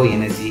ஹைட்ரோ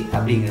எனர்ஜி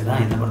அப்படிங்கிறது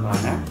தான் என்ன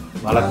பண்ணுறாங்க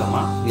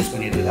வழக்கமாக யூஸ்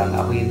பண்ணிட்டு இருக்காங்க.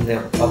 அப்போ இந்த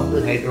பம்பு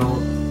ஹைட்ரோ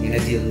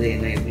எனர்ஜி வந்து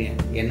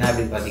என்ன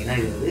அப்படின்னு பார்த்தீங்கன்னா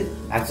இது வந்து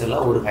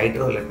ஆக்சுவலாக ஒரு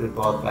ஹைட்ரோ எலக்ட்ரிக்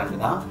பவர்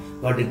பிளான்ட் தான்.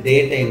 பட் டே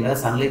டைமில்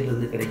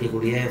சன்லைட்லேருந்து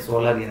கிடைக்கக்கூடிய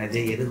சோலார்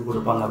எனர்ஜி எதுக்கு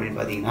கொடுப்பாங்க அப்படின்னு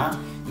பார்த்தீங்கன்னா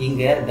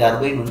இங்கே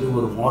டர்பைன் வந்து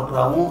ஒரு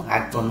மோட்டராகவும்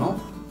ஆக்ட் பண்ணும்,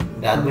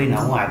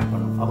 டர்பைனாகவும் ஆக்ட்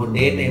பண்ணும். அப்போ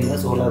டே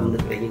டைமில் சோலார்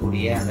வந்து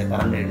கிடைக்கக்கூடிய அந்த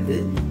கரண்ட் எடுத்து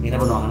என்ன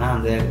பண்ணுவாங்கன்னா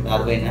அந்த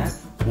டர்பைனை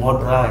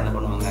மோட்டராக என்ன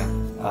பண்ணுவாங்க,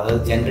 அதாவது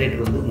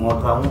ஜென்ரேட்டர் வந்து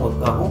மோட்டராகவும்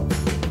ஒர்க் ஆகும்,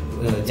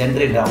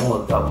 ஜென்ரேட்டராகவும்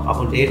ஒர்க் ஆகும்.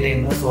 அப்போ டே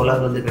டைமில்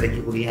சோலார் வந்து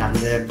கிடைக்கக்கூடிய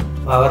அந்த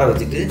பவரை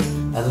வச்சுட்டு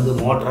அது வந்து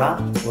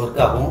மோட்டராக ஒர்க்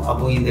ஆகும்.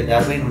 அப்போ இந்த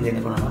டர்பைன் வந்து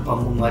என்ன பண்ணுவாங்கன்னா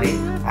பம்பு மாதிரி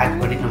ஆக்ட்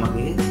பண்ணி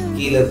நமக்கு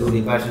கீழே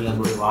இருக்கக்கூடிய பேஷனில்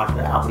இருக்கக்கூடிய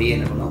வாட்டரை அப்படியே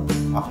என்ன பண்ணும்,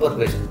 அப்பர்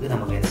பேஷனுக்கு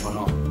நமக்கு என்ன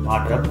பண்ணும்,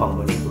 வாட்டரை பம்ப்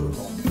பண்ணி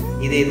கொடுக்கும்.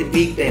 இது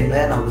பீக்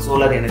டைமில் நமக்கு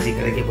சோலார் எனர்ஜி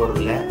கிடைக்க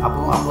போகிறதில்ல.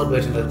 அப்போ அப்பர்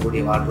பேஷனில்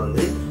இருக்கக்கூடிய வாட்டர்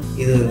வந்து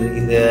இது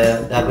இந்த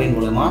டர்பைன்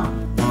மூலமாக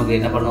நமக்கு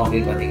என்ன பண்ணும்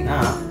அப்படின்னு பார்த்தீங்கன்னா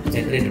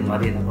ஜென்ரேட்டர்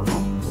மாதிரி என்ன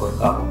பண்ணும்,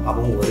 ஒர்க் ஆகும்.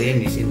 அப்பவும் ஒரே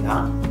மிஷின்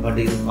தான். பட்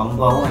இது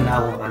பம்பாகவும் என்ன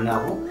ஆகும், ரன்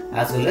ஆகும்,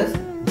 ஆஸ் வெல் அஸ்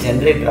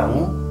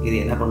ஜென்ரேட்டராகவும் இது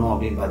என்ன பண்ணும்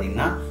அப்படின்னு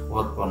பார்த்தீங்கன்னா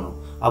ஒர்க் பண்ணும்.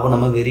 அப்போ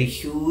நம்ம very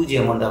huge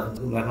amount of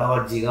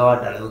megawatt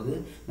gigawatt அளவுக்கு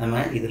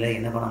நம்ம இதில்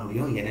என்ன பண்ண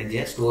முடியும்,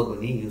 எனர்ஜியை ஸ்டோர்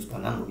பண்ணி யூஸ்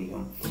பண்ண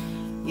முடியும்.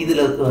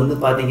 இதில் வந்து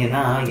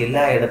பார்த்தீங்கன்னா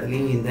எல்லா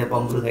இடத்துலையும் இந்த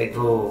பம்பு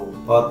ஹைட்ரோ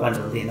பவர்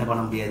பிளான்ட் வந்து என்ன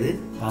பண்ண முடியாது,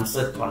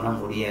 கன்ஸ்ட்ரக்ட் பண்ண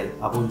முடியாது.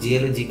 அப்போ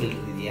ஜியோலஜிக்கல்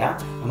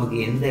ரீதியாக நமக்கு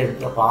எந்த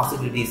இடத்துல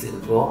பாசிபிலிட்டிஸ்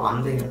இருக்கோ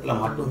அந்த இடத்துல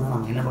மட்டும்தான்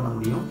நம்ம என்ன பண்ண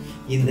முடியும்,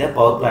 இந்த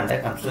பவர் பிளான்ட்டை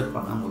கன்ஸ்ட்ரக்ட்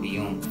பண்ண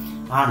முடியும்.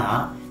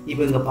 ஆனால்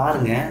இப்போ இங்கே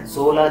பாருங்கள்,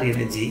 சோலார்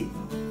எனர்ஜி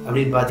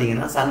அப்படின்னு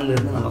பார்த்தீங்கன்னா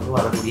சன்லேருந்து நமக்கு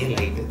வரக்கூடிய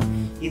லைட்டு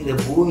இந்த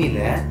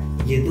பூமியில்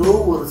ஏதோ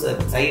ஒரு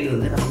சைடு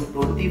வந்து நமக்கு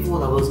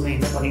 24 ஹவர்ஸுமே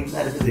என்ன பண்ணிட்டு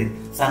தான் இருக்குது,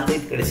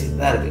 சன்லைட் கிடைச்சிட்டு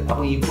தான் இருக்குது.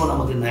 அப்போ இப்போ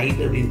நமக்கு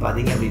நைட் அப்படின்னு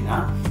பார்த்தீங்க அப்படின்னா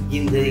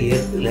இந்த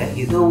எர்த்தில்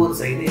ஏதோ ஒரு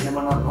சைடு என்ன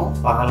பண்ண இருக்கும்,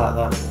 பகலாக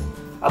தான் இருக்கும்.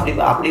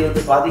 அப்படி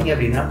வந்து பார்த்தீங்க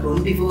அப்படின்னா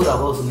 24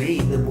 ஹவர்ஸுமே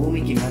இந்த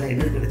பூமிக்கு மேலே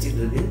என்ன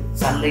கிடைச்சிட்டு இருக்கு,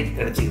 சன்லைட்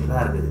கிடைச்சிட்டு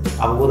தான் இருக்குது.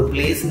 அப்போ ஒரு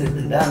பிளேஸ்ன்னு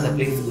எடுத்துக்கிட்டா அந்த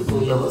பிளேஸுக்கு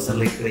 12 ஹவர்ஸ்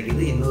சன்லைட்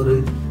கிடைக்குது, இன்னொரு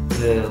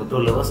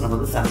 12 ஹவர்ஸ்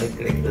நமக்கு சன்லைட்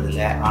கிடைக்கிறது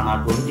இல்லை.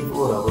 ஆனால்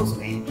 24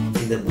 ஹவர்ஸுமே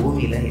இந்த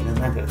பூமியில்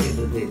என்னதான்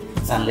கிடைச்சிட்டு இருக்கு,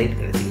 சன்லைட்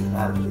கிடைச்சிட்டு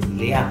தான் இருக்குது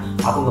இல்லையா.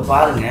 அவங்க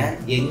பாருங்க,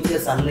 எங்கே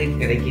சன்லைட்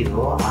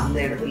கிடைக்குதோ அந்த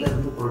இடத்துல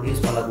இருந்து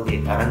ப்ரொடியூஸ் பண்ணக்கூடிய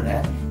கரண்டை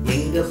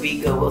எங்கே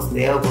பீக் ஹவர்ஸ்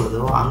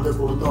தேவைப்படுதோ அங்கே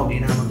கொடுத்தோம்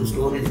அப்படின்னா நமக்கு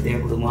ஸ்டோரேஜ்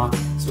தேவைப்படுமா,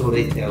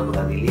 ஸ்டோரேஜ்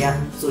தேவைப்படாது இல்லையா.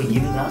 ஸோ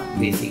இதுதான்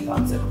பேசிக்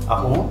கான்செப்ட்.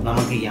 அப்போ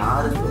நமக்கு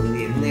யாருக்கு வந்து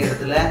எந்த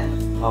இடத்துல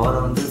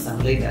பவரை வந்து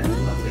சன்லைட்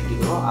அதிகமாக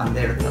கிடைக்குதோ அந்த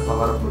இடத்துல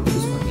பவரை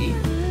ப்ரொடியூஸ் பண்ணி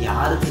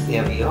யாருக்கு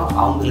தேவையோ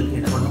அவங்களுக்கு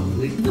என்ன பண்ணும்,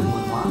 கிரிட்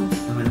மூலமாக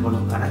நம்ம என்ன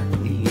பண்ணுவோம், கனெக்ட்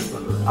பண்ணி யூஸ்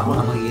பண்ணுறது. அப்போ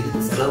நம்ம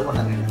எதுக்கு செலவு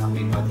பண்ண வேண்டாம்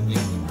அப்படின்னு பார்த்தீங்க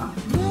அப்படின்னா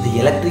இந்த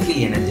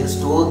எலக்ட்ரிக்கல் எனர்ஜியை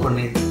ஸ்டோர்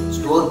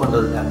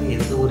பண்ணுறதுக்காக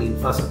எந்த ஒரு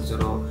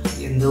இன்ஃப்ராஸ்ட்ரக்சரோ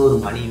எந்த ஒரு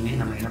மணியுமே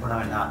நம்ம என்ன பண்ண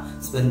வேண்டாம்,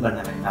 ஸ்பெண்ட் பண்ண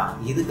வேண்டாம்.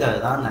 இதுக்காக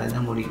தான்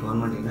நரேந்திர மோடி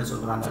கவர்மெண்ட் என்ன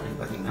சொல்கிறாங்க அப்படின்னு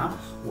பார்த்தீங்கன்னா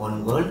 1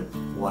 வேர்ல்ட்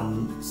 1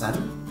 சன்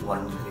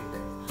 1 கிரிட்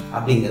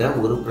அப்படிங்கிற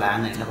ஒரு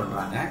பிளான் என்ன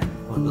பண்ணுறாங்க,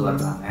 கொண்டு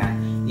வர்றாங்க.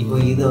 இப்போ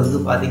இதை வந்து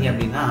பார்த்தீங்க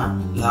அப்படின்னா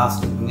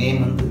லாஸ்ட் மே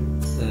மந்த்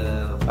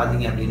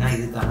பார்த்தீங்க அப்படின்னா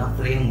இதுக்கான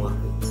ஃப்ரேம்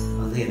ஒர்க்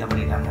வந்து என்ன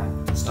பண்ணிட்டாங்க,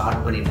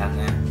 ஸ்டார்ட்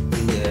பண்ணிட்டாங்க.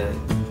 இந்த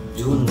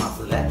ஜூன்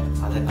மாதத்தில்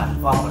அதை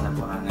கன்ஃபார்ம் பண்ண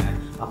போகிறாங்க.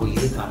 அப்போ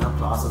இதுக்கான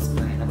ப்ராசஸ்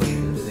என்ன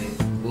பண்ணிட்டு இருக்குது,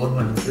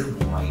 கவர்மெண்ட் வந்து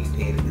மூவ்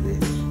ஆகிக்கிட்டே இருக்குது.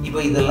 இப்போ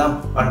இதெல்லாம்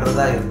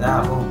பண்ணுறதா இருந்தால்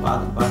அப்போ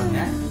பாருங்க,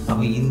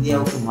 அப்போ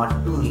இந்தியாவுக்கு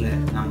மட்டும் இல்லை,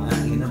 நம்ம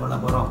என்ன பண்ண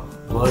போகிறோம்,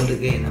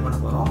 வேர்ல்டுக்கே என்ன பண்ண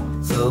போகிறோம்,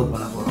 சர்வ்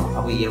பண்ண போகிறோம்.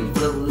 அப்போ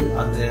எவ்வளவு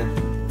அந்த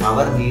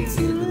பவர் நீட்ஸ்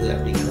இருக்குது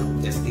அப்படிங்கிறத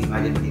ஜஸ்ட்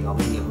இமேஜின்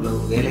பண்ணிக்கோங்க. எவ்வளவு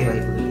வேலை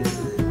வாய்ப்புகள்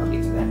இருக்குது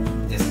அப்படிங்கிறத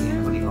ஜஸ்ட்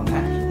என்ன பண்ணிக்கோங்க,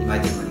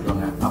 இமேஜின்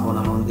பண்ணிக்கோங்க. அப்போ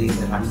நம்ம வந்து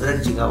இந்த 100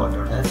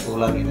 ஜிகாவாட்டோட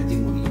சோலார் எனர்ஜி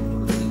முடிய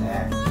போகிறது இல்லை.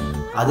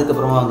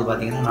 அதுக்கப்புறமா வந்து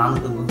பார்த்தீங்கன்னா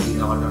 450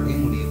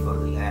 ஜிகாவாட்டோடையும் முடிய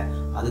போகிறது இல்லை.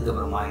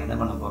 அதுக்கப்புறமா என்ன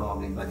பண்ண போகிறோம்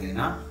அப்படின்னு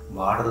பார்த்தீங்கன்னா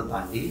பார்டரை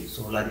தாண்டி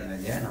சோலார்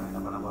எனர்ஜியை நம்ம என்ன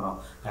பண்ண போகிறோம்,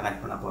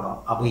 கனெக்ட் பண்ண போகிறோம்.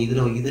 அப்போ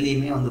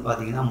இதுலேயுமே வந்து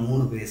பார்த்தீங்கன்னா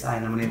 3 பேஸாக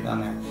என்ன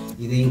பண்ணியிருக்காங்க,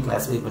 இதையும்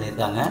கிளாஸிஃபை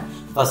பண்ணியிருக்காங்க.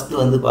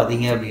 ஃபஸ்ட்டு வந்து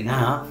பார்த்தீங்க அப்படின்னா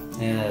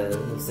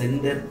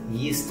சென்டர்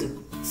ஈஸ்ட்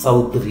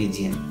சவுத்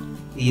ரீஜியன்,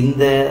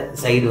 இந்த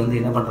சைடு வந்து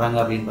என்ன பண்ணுறாங்க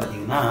அப்படின்னு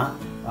பார்த்தீங்கன்னா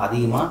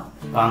அதிகமாக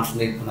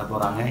கான்சன்ட்ரேட் பண்ண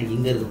போகிறாங்க.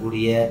 இங்கே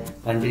இருக்கக்கூடிய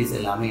கண்ட்ரிஸ்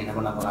எல்லாமே என்ன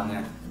பண்ண போகிறாங்க,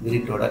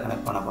 கிரிட்டோட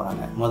கனெக்ட் பண்ண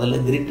போகிறாங்க. முதல்ல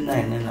கிரிட்னா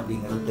என்னென்னு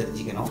அப்படிங்கிறது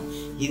தெரிஞ்சுக்கணும்.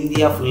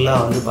 இந்தியா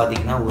ஃபுல்லாக வந்து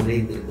பார்த்திங்கன்னா ஒரே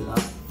கிரிட்டு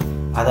தான்.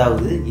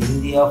 அதாவது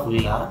இந்தியா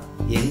ஃபுல்லாக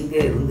எங்கே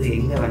இருந்து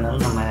எங்கே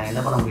வேணாலும் நம்ம என்ன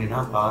பண்ண முடியும்னா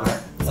பவரை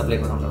சப்ளை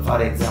பண்ண முடியும்.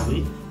 ஃபார் எக்ஸாம்பிள்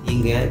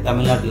இங்கே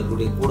தமிழ்நாட்டில்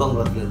இருக்கக்கூடிய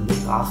கூடங்குளத்துலேருந்து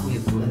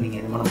காஷ்மீர் கூட நீங்கள்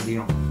என்ன பண்ண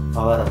முடியும்,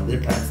 பவரை வந்து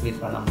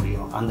டிரான்ஸ்மிட் பண்ண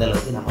முடியும். அந்த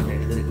அளவுக்கு நம்மகிட்ட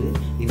எடுத்துருக்கு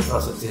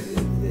இன்ஃப்ராஸ்ட்ரக்சர்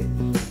இருக்குது.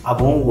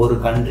 அப்போ ஒரு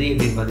கண்ட்ரி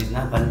அப்படின்னு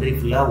பார்த்தீங்கன்னா கண்ட்ரி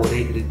ஃபுல்லாக ஒரே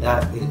கிரிட்டாக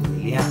இருக்குது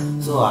இல்லையா?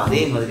 ஸோ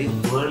அதே மாதிரி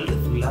வேர்ல்டு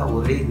ஃபுல்லாக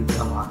ஒரே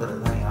கிரிட்டாக மாற்றுறது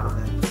தான் யாரோட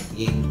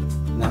எய்ம்,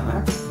 நம்ம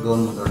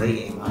கவர்மெண்ட்டோட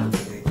எய்மாக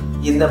இருக்குது.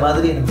 இந்த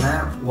மாதிரி நம்ம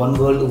one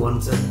world one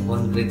Sun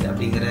one grid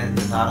அப்படிங்கிற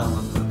இந்த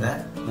தாரமந்திரத்தை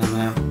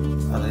நம்ம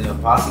அதை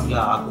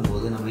பாசிபிளாக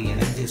ஆக்கும்போது நம்ம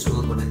எனர்ஜியை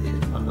ஸ்டோர்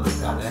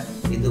பண்ணுறதுக்காக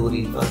எந்த ஒரு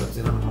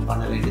இன்ஃப்ராஸ்ட்ரக்சரும் நம்ம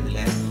பண்ண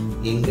வேண்டியதில்லை.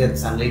 எங்கே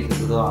சன்லைட்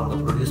இருக்குதோ அங்கே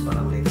ப்ரொடியூஸ்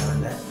பண்ணக்கூடிய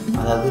கரண்ட்டை,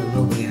 அதாவது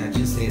ரினியூவபிள்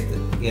எனர்ஜியும் சேர்த்து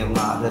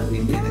அதர்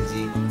விண்ட்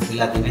எனர்ஜி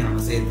எல்லாத்தையுமே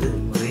நம்ம சேர்த்து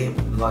ஒரே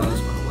இதுவாக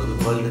யூஸ் பண்ணும்போது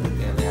வேர்ல்டுக்கு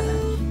தேவையான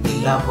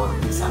எல்லா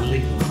பொருட்களும்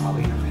சன்லைட்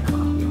மூலமாகவே நம்ம என்ன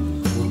பண்ண முடியும்,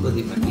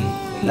 உற்பத்தி பண்ணி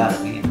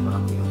எல்லாருமே என்ன பண்ண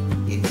முடியும்,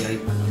 என்ஜாய்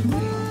பண்ண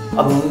முடியும்.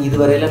 அப்போ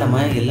இதுவரையில்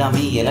நம்ம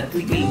எல்லாமே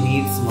எலக்ட்ரிக்கல்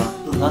நீட்ஸ்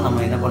மட்டும்தான்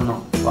நம்ம என்ன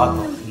பண்ணோம்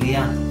பார்த்தோம்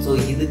இல்லையா? ஸோ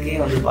இதுக்கே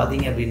வந்து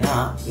பார்த்தீங்க அப்படின்னா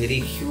very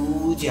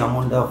huge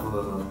amount of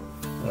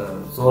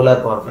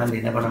solar power plant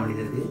என்ன பண்ண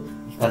வேண்டியது இருக்குது,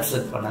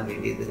 கன்ஸ்ட்ரக்ட் பண்ண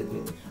வேண்டியது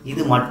இருக்குது.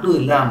 இது மட்டும்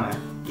இல்லாமல்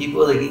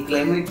இப்போதைக்கு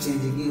கிளைமேட்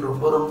சேஞ்சுக்கு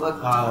ரொம்ப ரொம்ப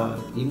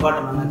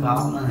இம்பார்ட்டண்டான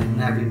காரணம்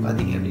என்ன அப்படின்னு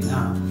பார்த்தீங்க அப்படின்னா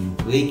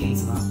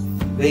வெஹிக்கிள்ஸ் தான்.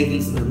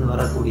 வெஹிக்கிள்ஸ்லேருந்து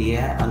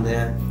வரக்கூடிய அந்த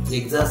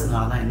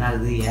எக்ஸாஸ்ட்னால தான் என்ன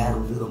ஆகுது, ஏர்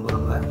வந்து ரொம்ப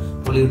ரொம்ப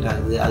பொல்யூட்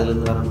ஆகுது.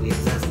 அதுலேருந்து வரக்கூடிய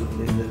எக்ஸாஸ்ட்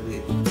வந்து இருக்கிறது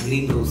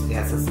க்ரீன் ஹவுஸ்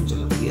கேஸஸ்ன்னு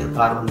சொல்லக்கூடிய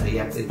கார்பன் டை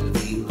ஆக்சைடு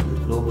இருக்குது. இது வந்து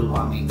குளோபல்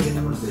வார்மிங்க்கு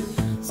என்ன பண்ணுது,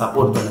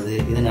 சப்போர்ட் பண்ணுது.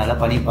 இதனால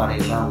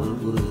பனிப்பாறைகள்லாம்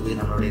உருகுது.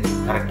 நம்மளுடைய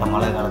கரெக்டாக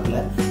மழை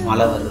காலத்தில்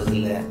மழை வர்றது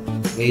இல்லை,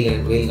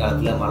 வெயில்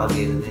காலத்தில் மழை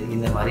பெய்யுது.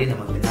 இந்த மாதிரி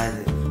நமக்கு என்ன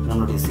ஆகுது,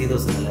 நம்மளுடைய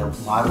சீதோஷங்களை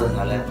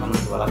மாறுறதுனால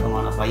நம்மளுக்கு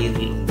வழக்கமான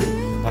பயிர்கள் வந்து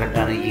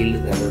கரெக்டான ஈல்டு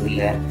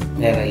தர்றதில்லை.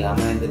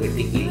 தேவையில்லாமல் இந்த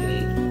வெட்டிக்கிளிகள்,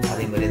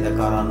 அதே மாதிரி இந்த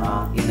கொரோனா,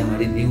 இந்த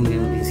மாதிரி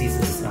நியூ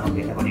டிசீசஸ்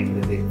நமக்கு என்ன பண்ணிட்டு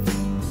இருக்குது,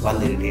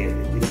 வந்துக்கிட்டே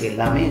இருக்குது. இதுக்கு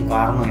எல்லாமே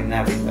காரணம் என்ன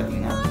அப்படின்னு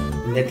பார்த்தீங்கன்னா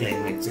இந்த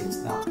கிளைமேட் சேஞ்ச்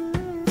தான்.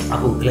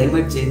 அப்போ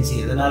கிளைமேட் சேஞ்ச்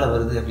எதனால்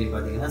வருது அப்படின்னு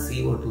பார்த்தீங்கன்னா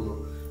CO2,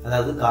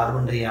 அதாவது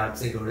கார்பன் டை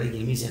ஆக்சைடோட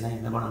எமிஷனை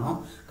என்ன பண்ணணும்,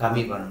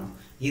 கம்மி பண்ணணும்.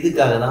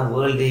 இதுக்காக தான்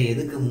வேர்ல்டே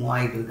எதுக்கு மூவ்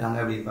ஆகிட்டு இருக்காங்க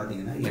அப்படின்னு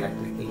பார்த்தீங்கன்னா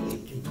எலக்ட்ரிக்கல்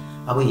வெஹிக்கிள்.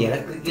 அப்போ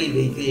எலக்ட்ரிக்கல்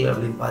வெஹிக்கிள்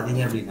அப்படின்னு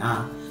பார்த்தீங்க அப்படின்னா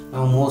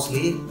நம்ம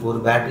மோஸ்ட்லி ஒரு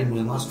பேட்டரி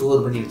மூலமா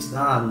ஸ்டோர் பண்ணி வச்சு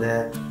தான் அந்த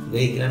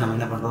வெஹிக்கிளை நம்ம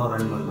என்ன பண்ணுறோம்,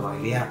 ரன் பண்ணுறோம்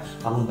இல்லையா?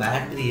 அப்போ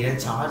பேட்டரியை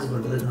சார்ஜ்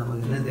பண்ணுறதுக்கு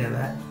நமக்கு என்ன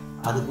தேவை,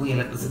 அதுக்கும்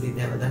எலக்ட்ரிசிட்டி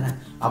தேவை தானே.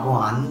 அப்போ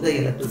அந்த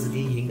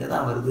எலக்ட்ரிசிட்டி எங்கே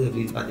தான் வருது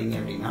அப்படின்னு பார்த்தீங்க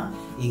அப்படின்னா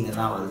இங்கே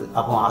தான் வருது.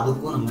 அப்போ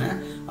அதுக்கும்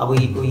நம்ம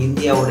இப்போ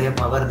இந்தியாவுடைய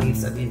பவர்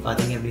நீட்ஸ் அப்படின்னு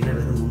பார்த்தீங்க அப்படின்னா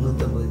வெறும்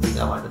 350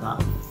 ஜிகாவாட்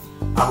தான்.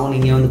 அப்போ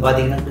நீங்கள் வந்து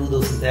பார்த்தீங்கன்னா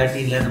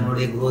 2030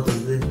 நம்மளுடைய க்ரோத்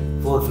வந்து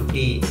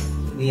 450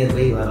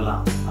 நியர்பை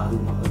வரலாம். அது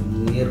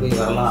நியர்பை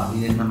வரலாம்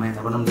அப்படின்னு நம்ம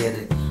என்ன பண்ண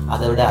முடியாது,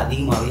 அதை விட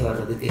அதிகமாகவே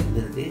வர்றதுக்கு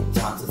இருந்திருக்கு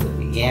சான்சஸ்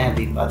இருக்குது. ஏன்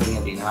அப்படின்னு பார்த்தீங்க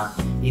அப்படின்னா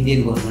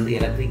இந்தியன் கவர்மெண்ட்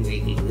எலக்ட்ரிக்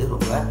வெஹிக்கிளுக்கு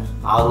ரொம்ப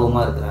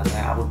ஆர்வமாக இருக்கிறாங்க.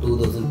 அப்போ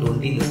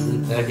 2020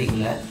 30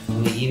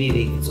 நம்ம EV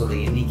வெஹிக்கிள்ஸோட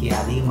எண்ணிக்கை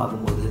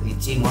அதிகமாகும் போது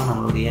நிச்சயமாக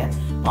நம்மளுடைய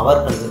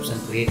பவர்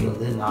கன்சப்ஷன் ரேட்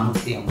வந்து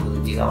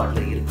 450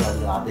 ஜிகாவாட்டில்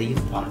இருக்காது.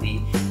 அதையும் தாண்டி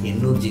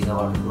 800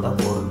 ஜிகாவாட் கூட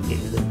போகிறதுக்கு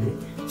என்னதுக்கு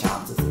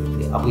சான்சஸ்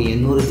இருக்குது. அப்போ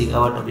 800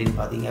 ஜிகாவாட் அப்படின்னு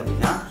பார்த்தீங்க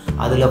அப்படின்னா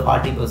அதில்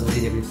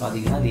 40% அப்படின்னு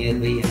பார்த்தீங்கன்னா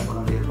நியர்பை என்ன பண்ண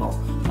வேண்டியிருக்கும்,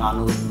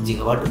 400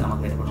 ஜிகாவாட்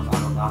நமக்கு என்ன பண்ணணும்,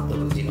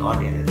 440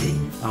 ஜிகாவாட் எனர்ஜி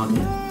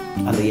நமக்கு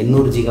அந்த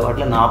 800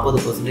 ஜிகாவாட்டில்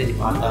 40%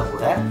 பார்த்தா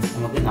கூட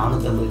நமக்கு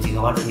 450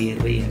 ஜிகாவாட்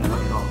நியர்பை என்ன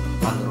பண்ணிடும்,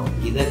 வந்துடும்.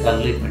 இதை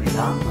கால்குலேட் பண்ணி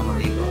தான்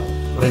நம்மளுடைய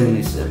பிரைம்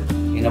மினிஸ்டர்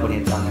என்ன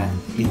பண்ணியிருக்காங்க,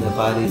 இந்த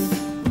பாரிஸ்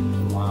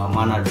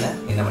மாநாட்டில்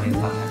என்ன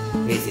பண்ணியிருக்காங்க,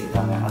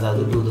 பேசியிருக்காங்க.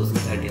 அதாவது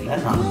 2030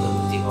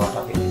 450 gigawatt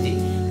of energy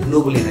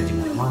renewable energy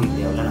மூலமாக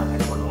இந்தியாவில் நாங்கள்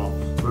என்ன பண்ணுவோம்,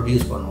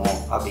 ப்ரொடியூஸ் பண்ணுவோம்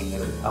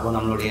அப்படிங்கிறது. அப்போ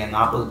நம்மளுடைய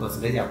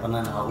 40% அப்போ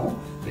தான் ஆகும்,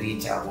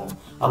 ரீச் ஆகும்.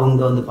 அப்போ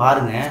இங்கே வந்து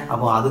பாருங்கள்,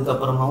 அப்போ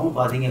அதுக்கப்புறமாவும்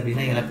பார்த்தீங்க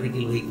அப்படின்னா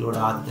எலக்ட்ரிக்கல் வெஹிக்கிளோட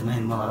ஆதிக்கம்னா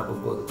என்ன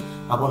வரப்போகுது.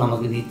 அப்போ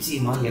நமக்கு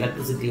நிச்சயமாக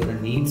எலக்ட்ரிசிட்டியோட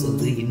நீட்ஸ்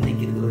வந்து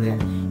இன்னைக்கு இருக்கிற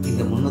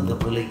இந்த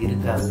 350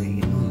 இருக்காது.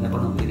 இன்னும் என்ன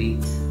பண்ண வெரி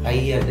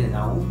ஹையாட்டு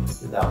என்னாகும்,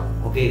 இதாகும்.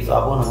 ஓகே, ஸோ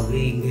அப்போ நமக்கு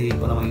இங்கே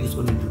இப்போ நம்ம யூஸ்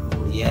பண்ணிட்டு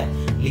இருக்கக்கூடிய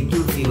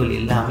லிக்விட் ஃபியூவல்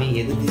எல்லாமே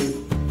எதுக்கு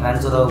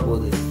ட்ரான்ஸ்ஃபர் ஆக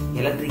போகுது,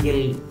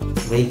 எலக்ட்ரிக்கல்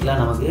வெஹிக்கிளாக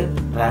நமக்கு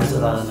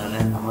ட்ரான்ஸ்ஃபர் ஆகுதுனால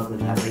நமக்கு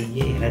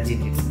நிறைய எனர்ஜி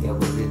நீட்ஸ்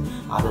தேவைப்படுது.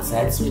 அதை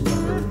சாட்டிஸ்ஃபை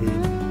பண்ணுறதுக்கு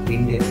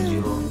விண்ட்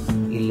எனர்ஜியோ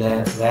இல்லை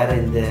வேறு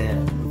இந்த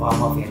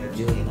ஃபார்ம் ஆஃப்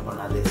எனர்ஜியோ என்ன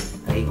பண்ணாது,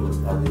 கை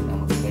கொடுக்காது.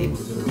 நமக்கு கை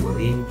கொடுக்குறது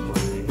ஒரே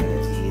ஒரு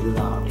எனர்ஜி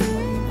எதுதான்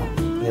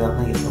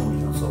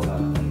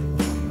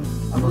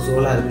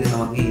சோலாருக்கு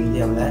நமக்கு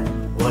இந்தியாவில்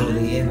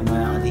வேர்ல்டுலேயே நம்ம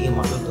அதிக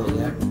மக்கள்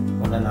தொகை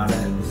கொண்ட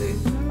நாடாக இருக்குது.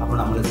 அப்போ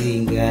நம்மளுக்கு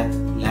இங்கே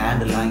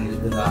லேண்டெல்லாம்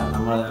இருக்குதா,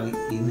 நம்ம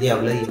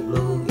இந்தியாவில்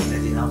எவ்வளோ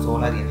எனர்ஜி தான்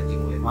சோலார் எனர்ஜி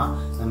மூலமா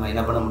நம்ம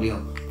என்ன பண்ண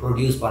முடியும்,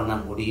 ப்ரொடியூஸ் பண்ண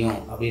முடியும்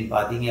அப்படின்னு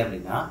பார்த்தீங்க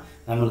அப்படின்னா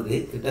நம்மளுக்கு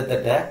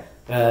கிட்டத்தட்ட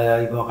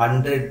இப்போ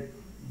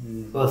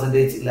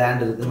 100%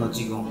 லேண்ட் இருக்குதுன்னு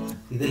வச்சுக்கோம்.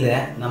 இதில்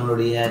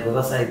நம்மளுடைய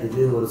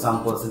விவசாயத்துக்கு ஒரு சம்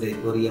பர்சன்டேஜ்,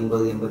 ஒரு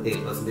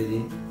 80-87%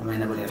 நம்ம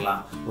என்ன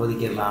பண்ணிடலாம்,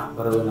 ஒதுக்கிடலாம்.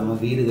 பிறகு நம்ம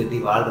வீடு கட்டி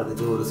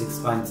வாழ்கிறதுக்கு ஒரு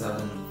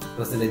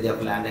 6.7%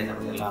 ஆஃப் லேண்டை என்ன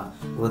பண்ணிடலாம்,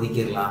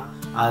 ஒதுக்கிடலாம்.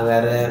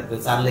 வேறு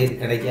சன்லைட்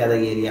கிடைக்காத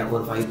ஏரியா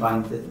ஒரு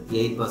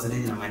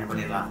 5.8% நம்ம என்ன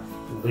பண்ணிடலாம்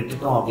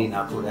விட்டுட்டோம்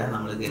அப்படின்னா கூட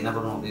நம்மளுக்கு என்ன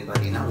பண்ணுவோம் அப்படின்னு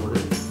பார்த்தீங்கன்னா ஒரு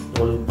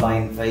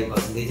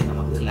 12.5%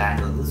 நமக்கு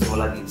லேண்ட் வந்து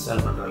சோலார்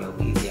இன்ஸ்டால் பண்ணுற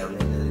அளவுக்கு இந்தியாவில்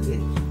இருக்குது,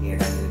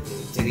 இடம் இருக்குது.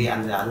 சரி,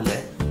 அதில்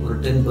ஒரு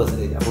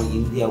 10%, அப்போ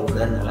இந்தியாவோட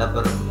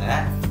நிலப்பரப்புல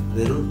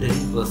வெறும்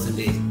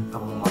 10%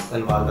 அவங்க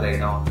மக்கள் வாழ்கிற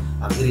இடம்,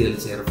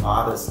 அக்ரிகல்ச்சர்,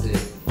 ஃபாரஸ்ட்டு,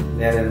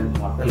 வேற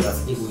மக்கள்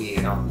வசிக்கக்கூடிய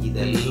இடம்,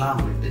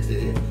 இதெல்லாம் விட்டுட்டு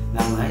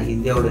நம்ம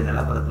இந்தியாவோட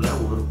நிலப்பரப்புல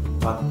ஒரு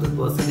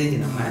 10%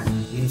 நம்ம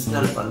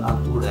இன்ஸ்டால்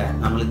பண்ணால் கூட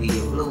நம்மளுக்கு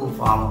எவ்வளவு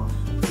ஃபார்ம்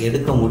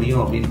எடுக்க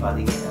முடியும் அப்படின்னு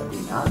பார்த்தீங்க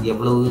அப்படின்னா,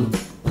 எவ்வளவு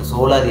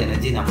சோலார்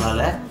எனர்ஜி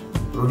நம்மளால்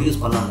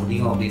ப்ரொடியூஸ் பண்ண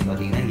முடியும் அப்படின்னு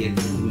பார்த்தீங்கன்னா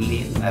 8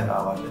 மில்லியன்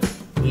மெகாவாட்.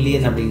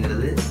 மில்லியன்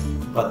அப்படிங்கிறது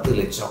 10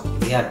 லட்சம்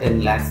இல்லையா, 10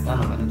 lakhs தான்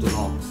நம்ம என்ன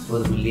சொல்லுவோம்,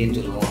 ஒரு மில்லியன்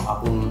சொல்லுவோம்.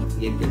 அப்போ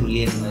 8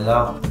 million mega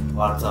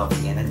watts of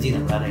energy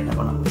நம்மளால் என்ன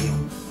பண்ண முடியும்,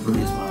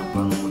 ப்ரொடியூஸ்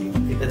பண்ண முடியும்.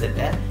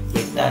 கிட்டத்தட்ட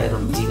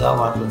 8000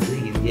 ஜிகாவாட் வந்து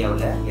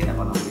இந்தியாவில் என்ன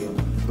பண்ண முடியும்,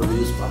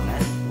 ப்ரொடியூஸ் பண்ண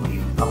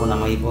முடியும். அப்போ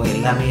நம்ம இப்போ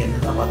எல்லாமே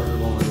என்ன பார்த்துட்டு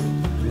இருக்கோம்,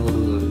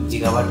 100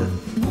 ஜிகாவாட்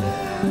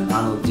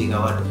 400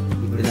 ஜிகாவாட்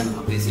இப்படி தான்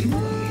நம்ம பேசிட்டு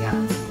இருக்கோம் இல்லையா.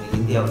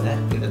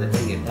 இந்தியாவில் கிட்டத்தட்ட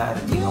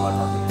 8000 ஜிகாவாட்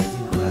ஆஃப் எனர்ஜி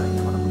நம்மளால்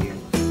என்ன பண்ண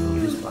முடியும்,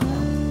 ப்ரொடியூஸ் பண்ண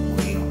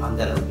முடியும். அந்த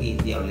அளவுக்கு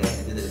இந்தியாவில்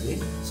இருக்குது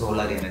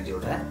சோலார்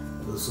எனர்ஜியோட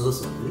ரிசோர்ஸ்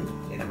வந்து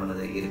என்ன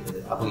பண்ணது இருக்குது.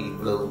 அப்போ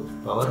இவ்வளவு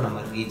பவர்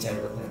நம்ம ரீச்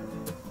ஆகிற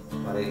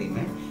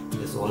வரையிலுமே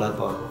இந்த சோலார்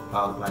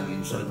பவர் பிளான்ட்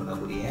இன்ஸ்டால்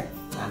பண்ணக்கூடிய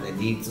அந்த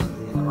நீட்ஸ்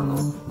வந்து என்ன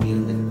பண்ணும்,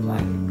 இருந்துக்கிட்டு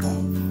தான்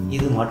இருக்கும்.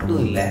 இது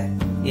மட்டும் இல்லை,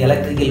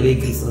 எலக்ட்ரிக்கல்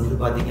வெஹிக்கிள்ஸ் வந்து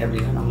பார்த்தீங்க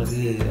அப்படின்னா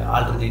நம்மளுக்கு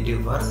ஆல்டர்னேட்டிவ்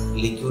ஃபார்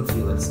லிக்விட்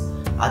ஃபியூவல்ஸ்.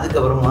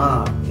 அதுக்கப்புறமா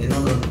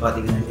இன்னொன்று வந்து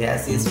பார்த்தீங்கன்னா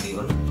கேசியஸ்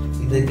ஃபியூவல்.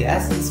 இந்த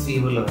கேசியஸ்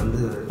ஃபியூவலில்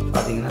வந்து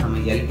பார்த்தீங்கன்னா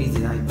நம்ம எல்பிஜி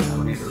தான் இப்போ என்ன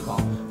பண்ணிகிட்டு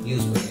இருக்கோம்,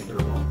 யூஸ் பண்ணிகிட்டு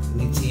இருக்கோம்.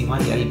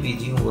 நிச்சயமாக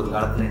எல்பிஜியும் ஒரு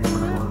காலத்தில் என்ன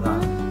பண்ண போகிறது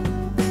தான்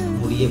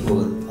முடிய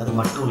போகுது. அது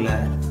மட்டும் இல்லை,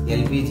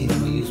 எல்பிஜி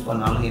நம்ம யூஸ்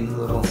பண்ணாலும் என்ன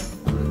வரும்,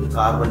 நம்மளுக்கு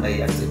கார்பன் டை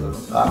ஆக்சைடு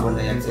வரும். கார்பன்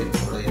டை ஆக்சைடு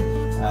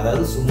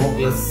அதாவது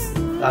ஸ்மோக்லெஸ்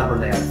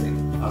கார்பன் டை ஆக்சைடு,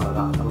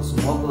 அவ்வளோதான். நம்ம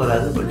ஸ்மோக்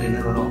வராது, பட்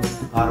என்ன வரும்,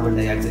 கார்பன்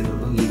டை ஆக்சைடு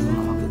வரும். இதுவும்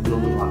நமக்கு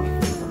குளோபல் வார்மிங்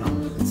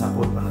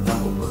சப்போர்ட் பண்ண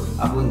தான் போகுது.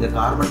 அப்போ இந்த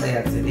கார்பன் டை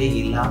ஆக்சைடே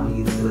இல்லாமல்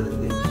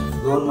இருக்கிறதுக்கு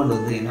கவர்மெண்ட்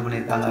வந்து என்ன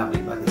பண்ணியிருக்காங்க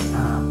அப்படின்னு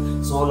பார்த்தீங்கன்னா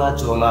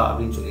சோலார் சோலா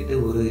அப்படின்னு சொல்லிட்டு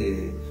ஒரு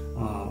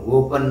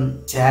ஓப்பன்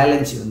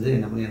சேலஞ்ச் வந்து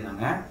என்ன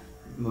பண்ணியிருந்தாங்க.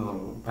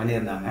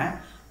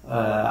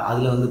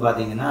 அதில் வந்து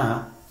பார்த்தீங்கன்னா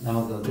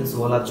நமக்கு வந்து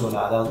சோலார் சோலா,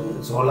 அதாவது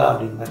சோலா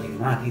அப்படின்னு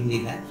பார்த்தீங்கன்னா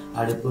ஹிந்தியில்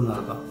அடுப்புன்னு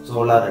இருக்கும்,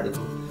 சோலார்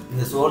அடுப்பு.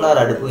 இந்த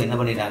சோலார் அடுப்பு என்ன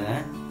பண்ணிட்டாங்க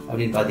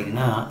அப்படின்னு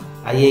பார்த்தீங்கன்னா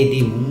ஐஐடி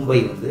மும்பை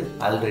வந்து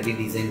ஆல்ரெடி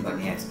டிசைன்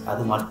பண்ணியாச்சு.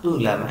 அது மட்டும்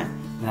இல்லாமல்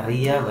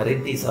நிறைய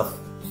வெரைட்டிஸ் ஆஃப்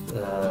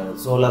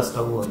சோலார்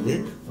ஸ்டவ் வந்து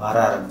வர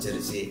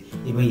ஆரம்பிச்சிருச்சு.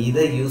 இப்போ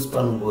இதை யூஸ்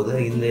பண்ணும்போது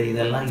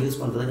இதெல்லாம் யூஸ்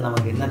பண்ணுறதுக்கு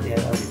நமக்கு என்ன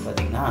தேவை அப்படின்னு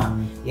பார்த்தீங்கன்னா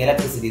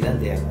எலக்ட்ரிசிட்டி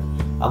தான் தேவை.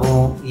 அப்போ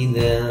இந்த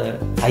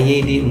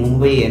ஐஐடி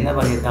மும்பை என்ன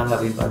பண்ணியிருக்காங்க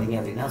அப்படின்னு பார்த்தீங்க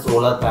அப்படின்னா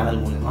சோலார்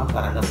பேனல் மூலமா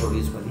கரண்டை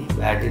ப்ரொடியூஸ் பண்ணி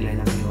பேட்டரியில்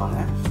என்ன பண்ணிடுவாங்க,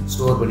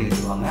 ஸ்டோர் பண்ணி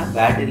வச்சுருவாங்க.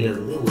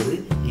 பேட்டரியிலேருந்து ஒரு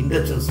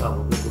இண்டக்ஷன்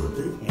ஸ்டவ்வுக்கு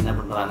கொடுத்து என்ன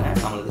பண்ணுறாங்க,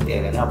 நம்மளுக்கு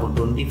தேவையான அப்போ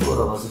 24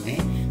 ஹவர்ஸுமே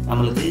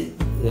நம்மளுக்கு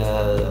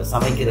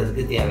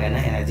சமைக்கிறதுக்கு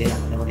தேவையான எனர்ஜியை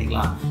நம்ம என்ன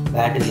பண்ணிக்கலாம்,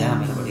 பேட்டரியில்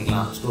நம்ம என்ன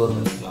பண்ணிக்கலாம், ஸ்டோர்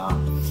பண்ணிக்கலாம்.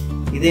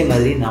 இதே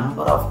மாதிரி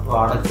நம்பர் ஆஃப்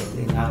ப்ராடக்ட்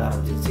வந்து என்ன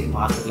ஆரம்பிச்சிருச்சு,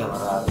 மார்க்கெட்டில்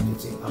வர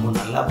ஆரம்பிச்சிருச்சு. அப்போ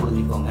நல்லா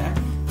புரிஞ்சுக்கோங்க,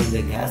 இந்த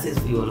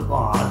கேஸஸ்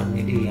ஃபியூவலுக்கும்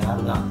ஆல்டர்னேட்டிவ்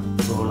யார் தான்,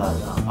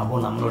 சோலார் தான்.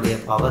 அப்போது நம்மளுடைய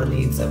பவர்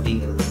நீட்ஸ்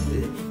அப்படிங்கிறது வந்து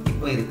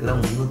இப்போ இருக்கிற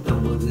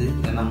 350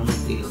 இல்லைன்னா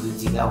 370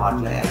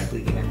 ஜிகாவாட்டில்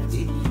எலக்ட்ரிக்கல்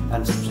எனர்ஜி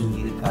கன்சம்ஷன்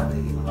இருக்காது.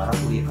 இது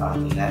வரக்கூடிய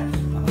காலங்களில்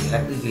நம்ம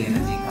எலக்ட்ரிக்கல்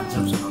எனர்ஜி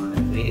கன்சம்ஷனோட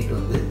ரேட்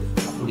வந்து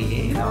அப்படியே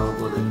என்ன ஆக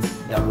போகுது,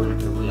 டபுள்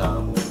ட்ரிபிள் ஆக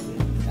போகுது.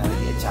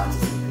 நிறைய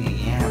சான்சஸ் இருக்குது.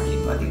 ஏன்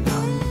அப்படின்னு பார்த்தீங்கன்னா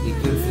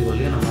லிக்விட்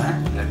ஃபியூவலையும் நம்ம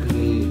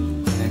எலக்ட்ரிக்கல்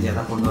எனர்ஜியாக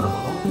தான் கொண்டு வர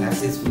போகிறோம்,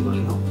 கேஸஸ்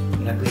ஃபியூவலையும்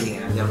எலக்ட்ரிக்கல்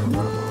எனர்ஜியாக கொண்டு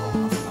வர போகிறோம்.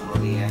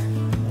 நம்மளுடைய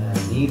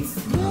நீட்ஸ்,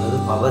 அதாவது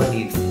பவர்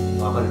நீட்ஸ்,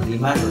 பவர்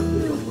டிமாண்ட்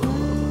வந்து ரொம்ப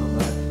ரொம்ப ரொம்ப ரொம்ப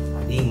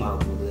அதிகமாக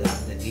போகுது.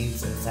 அந்த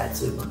நீட்ஸை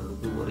சாட்டிஸ்ஃபை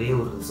பண்ணுறதுக்கு ஒரே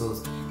ஒரு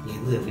ரிசோர்ஸ்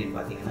எது அப்படின்னு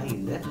பார்த்தீங்கன்னா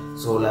இந்த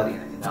சோலார்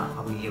எனர்ஜி தான்.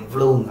 அப்போ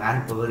எவ்வளவு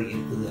மேன் பவர்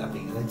இருக்குது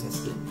அப்படிங்கிறத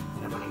ஜஸ்ட்டு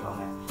என்ன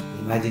பண்ணிக்கோங்க,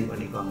 இமேஜின்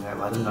பண்ணிக்கோங்க.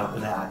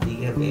 வருங்காலத்தில்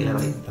அதிக வேலை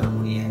வாய்ப்பு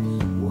தரக்கூடிய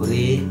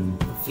ஒரே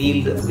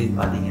ஃபீல்டு அப்படின்னு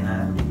பார்த்தீங்கன்னா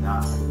அப்படின்னா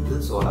அது வந்து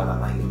சோலாராக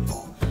தான்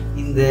இருக்கும்.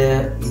 இந்த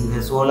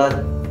சோலார்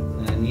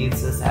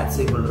நீட்ஸை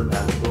சாட்டிஸ்ஃபை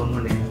பண்ணுறதுக்காக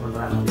கவர்மெண்ட் என்ன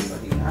பண்ணுறாங்க அப்படின்னு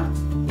பார்த்தீங்கன்னா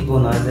இப்போ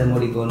நரேந்திர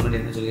மோடி கவர்மெண்ட்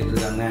என்ன சொல்லிட்டு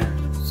இருக்காங்க,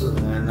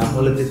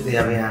 நம்மளுக்கு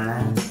தேவையான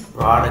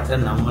ப்ராடக்டை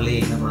நம்மளே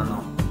என்ன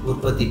பண்ணணும்,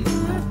 உற்பத்தி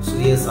பண்ணணும்,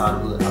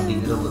 சுயசார்பு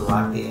அப்படிங்கிற ஒரு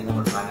வார்த்தையை என்ன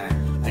பண்ணுறாங்க,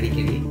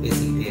 அடிக்கடி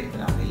பேசிக்கிட்டே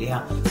இருக்கிறாங்க இல்லையா.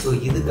 ஸோ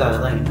இதுக்காக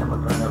தான் என்ன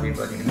பண்ணுறாங்க அப்படின்னு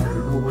பார்த்தீங்கன்னா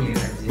ரினியூவபிள்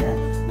எனர்ஜியை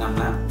நம்ம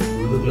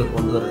உள்ளுக்குள்ளே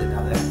கொண்டு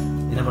வர்றதுக்காக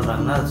என்ன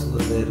பண்ணுறாங்கன்னா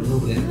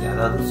ரினியூபிள் எனர்ஜி,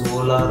 அதாவது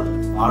சோலார்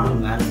மாடல்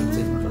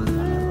மேனுஃபேக்சர்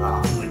பண்ணுறதுக்கான ரா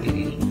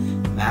மெட்டீரியல்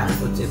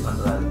மேனுஃபேக்சர்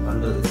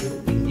பண்ணுறதுக்கு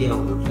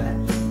இந்தியாவில் உள்ள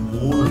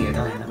 3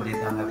 இடம் என்ன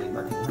பண்ணியிருக்காங்க அப்படின்னு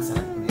பார்த்தீங்கன்னா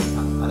செலக்ட்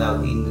பண்ணியிருக்காங்க.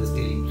 அதாவது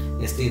இண்டஸ்ட்ரியல்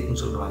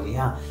எஸ்டேட்னு சொல்கிறாங்க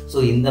இல்லையா. ஸோ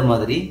இந்த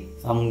மாதிரி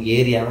சம்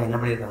ஏரியாவை என்ன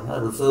பண்ணியிருக்காங்க,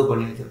 ரிசர்வ்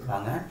பண்ணி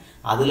வச்சுருக்காங்க.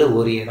 அதில்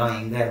ஒரு இடம்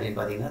எங்கே அப்படின்னு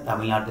பார்த்தீங்கன்னா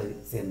தமிழ்நாட்டை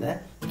சேர்ந்த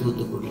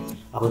தூத்துக்குடி.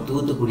 அப்போ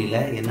தூத்துக்குடியில்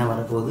என்ன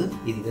வரப்போகுது,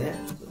 இந்த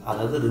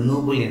அதாவது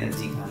ரினியூபிள்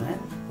எனர்ஜிக்கான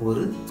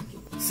ஒரு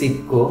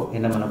சிப்கோ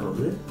என்ன பண்ண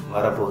போகுது,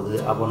 வரப்போகுது.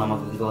 அப்போ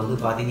நமக்கு இங்கே வந்து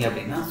பார்த்தீங்க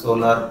அப்படின்னா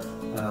சோலார்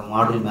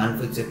மாடல்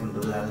மேனுஃபேக்சர்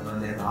பண்ணுறது, அது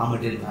வந்து ரா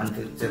மெட்டீரியல்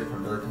மேனுஃபேக்சர்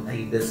பண்ணுறதுக்கான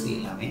இண்டஸ்ட்ரி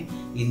எல்லாமே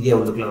இந்தியா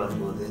உள்ளுக்குள்ளே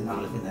வரும்போது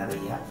நம்மளுக்கு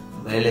நிறையா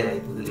வேலை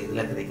வாய்ப்புகள்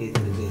இதில்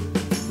கிடைக்கிறதுக்கு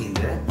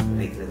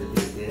கிடைக்கிறதுக்கு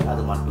இருக்குது.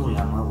 அது மட்டும்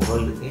இல்லாமல்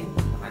வேர்ல்டுக்கு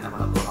நம்ம என்ன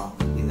பண்ண போகிறோம்,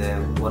 இந்த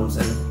 1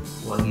 சன்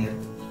 1 இயர்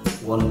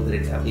 1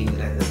 கிரிட்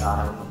அப்படிங்கிற இந்த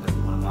தாரக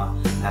மந்திரம் மூலமாக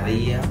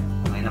நிறைய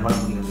நம்ம என்ன பண்ண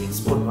முடியும்,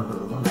 எக்ஸ்போர்ட்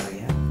பண்ணுறதுக்கும்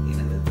நிறைய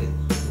இனங்களுக்கு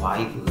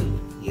வாய்ப்புகள்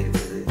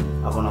இருக்குது.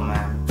 அப்போ நம்ம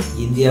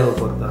இந்தியாவை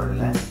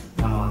பொறுத்தவரையில்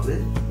நம்ம வந்து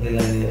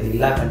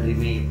எல்லா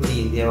கண்ட்ரியுமே எப்படி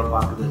இந்தியாவை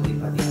பார்க்குது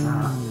அப்படின்னு பார்த்தீங்கன்னா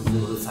இது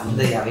ஒரு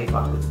சந்தையாகவே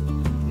பார்க்குது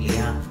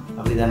இல்லையா.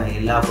 அப்படி தானே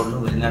எல்லா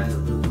பொருளும் வெளிநாட்டில்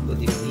இருந்து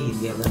உற்பத்தி பண்ணி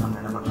இந்தியாவில் நம்ம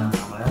என்ன பண்ணுறாங்க,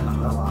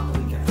 நம்மளை வாங்க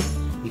வைக்கிறாங்க.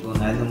 இப்போ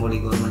நரேந்திர மோடி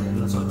கவர்மெண்ட்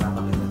என்ன சொல்கிறாங்க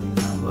அப்படின்னு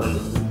பார்த்தீங்கன்னா வேர்ல்டு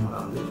வந்து நம்மளை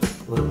வந்து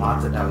ஒரு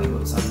மார்க்கெட்டாகவே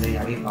ஒரு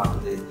சந்தையாகவே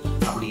பார்க்குது.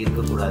 அப்படி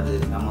இருக்கக்கூடாது,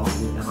 நம்ம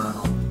வந்து என்ன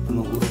பண்ணணும்,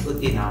 நம்ம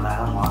உற்பத்தி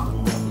நாடாக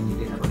மாற்றணும்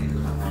அப்படின்னு என்ன பண்ணிட்டு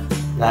இருக்காங்க,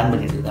 பிளான்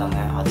பண்ணிட்டு இருக்காங்க.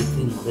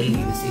 அதுக்கு முதல்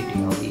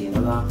இனிஷியேட்டிவ் வந்து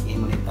எதெல்லாம்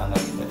ஏன் பண்ணியிருக்காங்க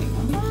அப்படின்னு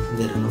பார்த்தீங்கன்னா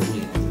இந்த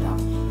ரினியூபிள் எனர்ஜி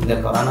தான். இந்த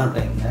கொரோனா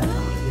டைமில்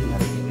நம்மளுக்கு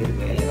நிறைய பேர்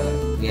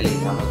வேலை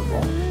இல்லாமல்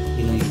இருக்கும்.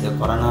 இன்னும் இந்த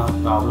கொரோனா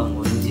ப்ராப்ளம்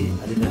முடிஞ்சு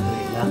அதுக்கடுத்து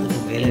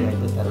எல்லாத்துக்கும் வேலை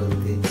வாய்ப்பு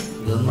தருவதற்கு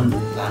கவர்மெண்ட்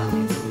பிளான்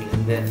பண்ணிட்டு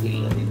எந்த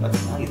ஃபீல்டு அப்படின்னு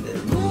பார்த்தீங்கன்னா இந்த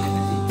ரினியூபிள்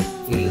எனர்ஜி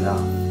ஃபீல்டு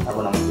தான். அப்போ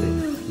நமக்கு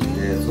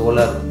இந்த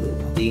சோலார் வந்து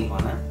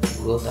அதிகமான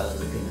குரோத்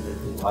ஆகிறதுக்கு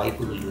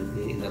வாய்ப்புகள்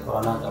இருக்குது. இந்த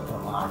கொரோனாவுக்கு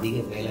அப்புறமா அதிக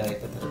வேலை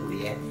வாய்ப்பை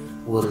தரக்கூடிய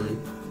ஒரு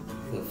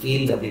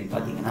ஃபீல்டு அப்படின்னு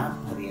பார்த்தீங்கன்னா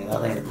அது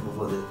எதாவது தான் இருக்க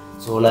போகுது,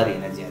 சோலார்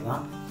எனர்ஜியாக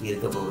தான்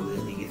இருக்க போகுது.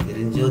 நீங்கள்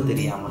தெரிஞ்சோ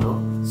தெரியாமலோ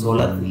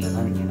சோலார் ஃபீல்டில்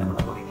தான் நீங்கள் என்ன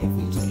பண்ண போகிறீங்க,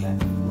 ஃபியூச்சரில்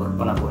ஒர்க்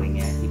பண்ண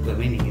போகிறீங்க.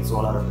 இப்போவே நீங்கள்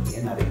சோலாரை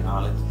பற்றிய நிறைய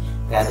நாலேஜ்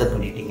கேதர்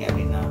பண்ணிட்டீங்க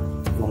அப்படின்னா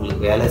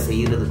உங்களுக்கு வேலை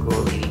செய்கிறதுக்கோ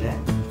இல்லை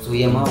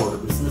சுயமாக ஒரு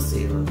பிஸ்னஸ்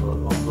செய்கிறதுக்கோ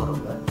ரொம்ப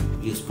ரொம்ப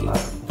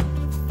யூஸ்ஃபுல்லாக இருக்கும்.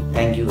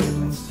 Thank you very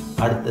much.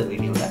 அடுத்த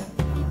வீடியோவில்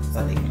நம்ம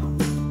சந்திக்கலாம்.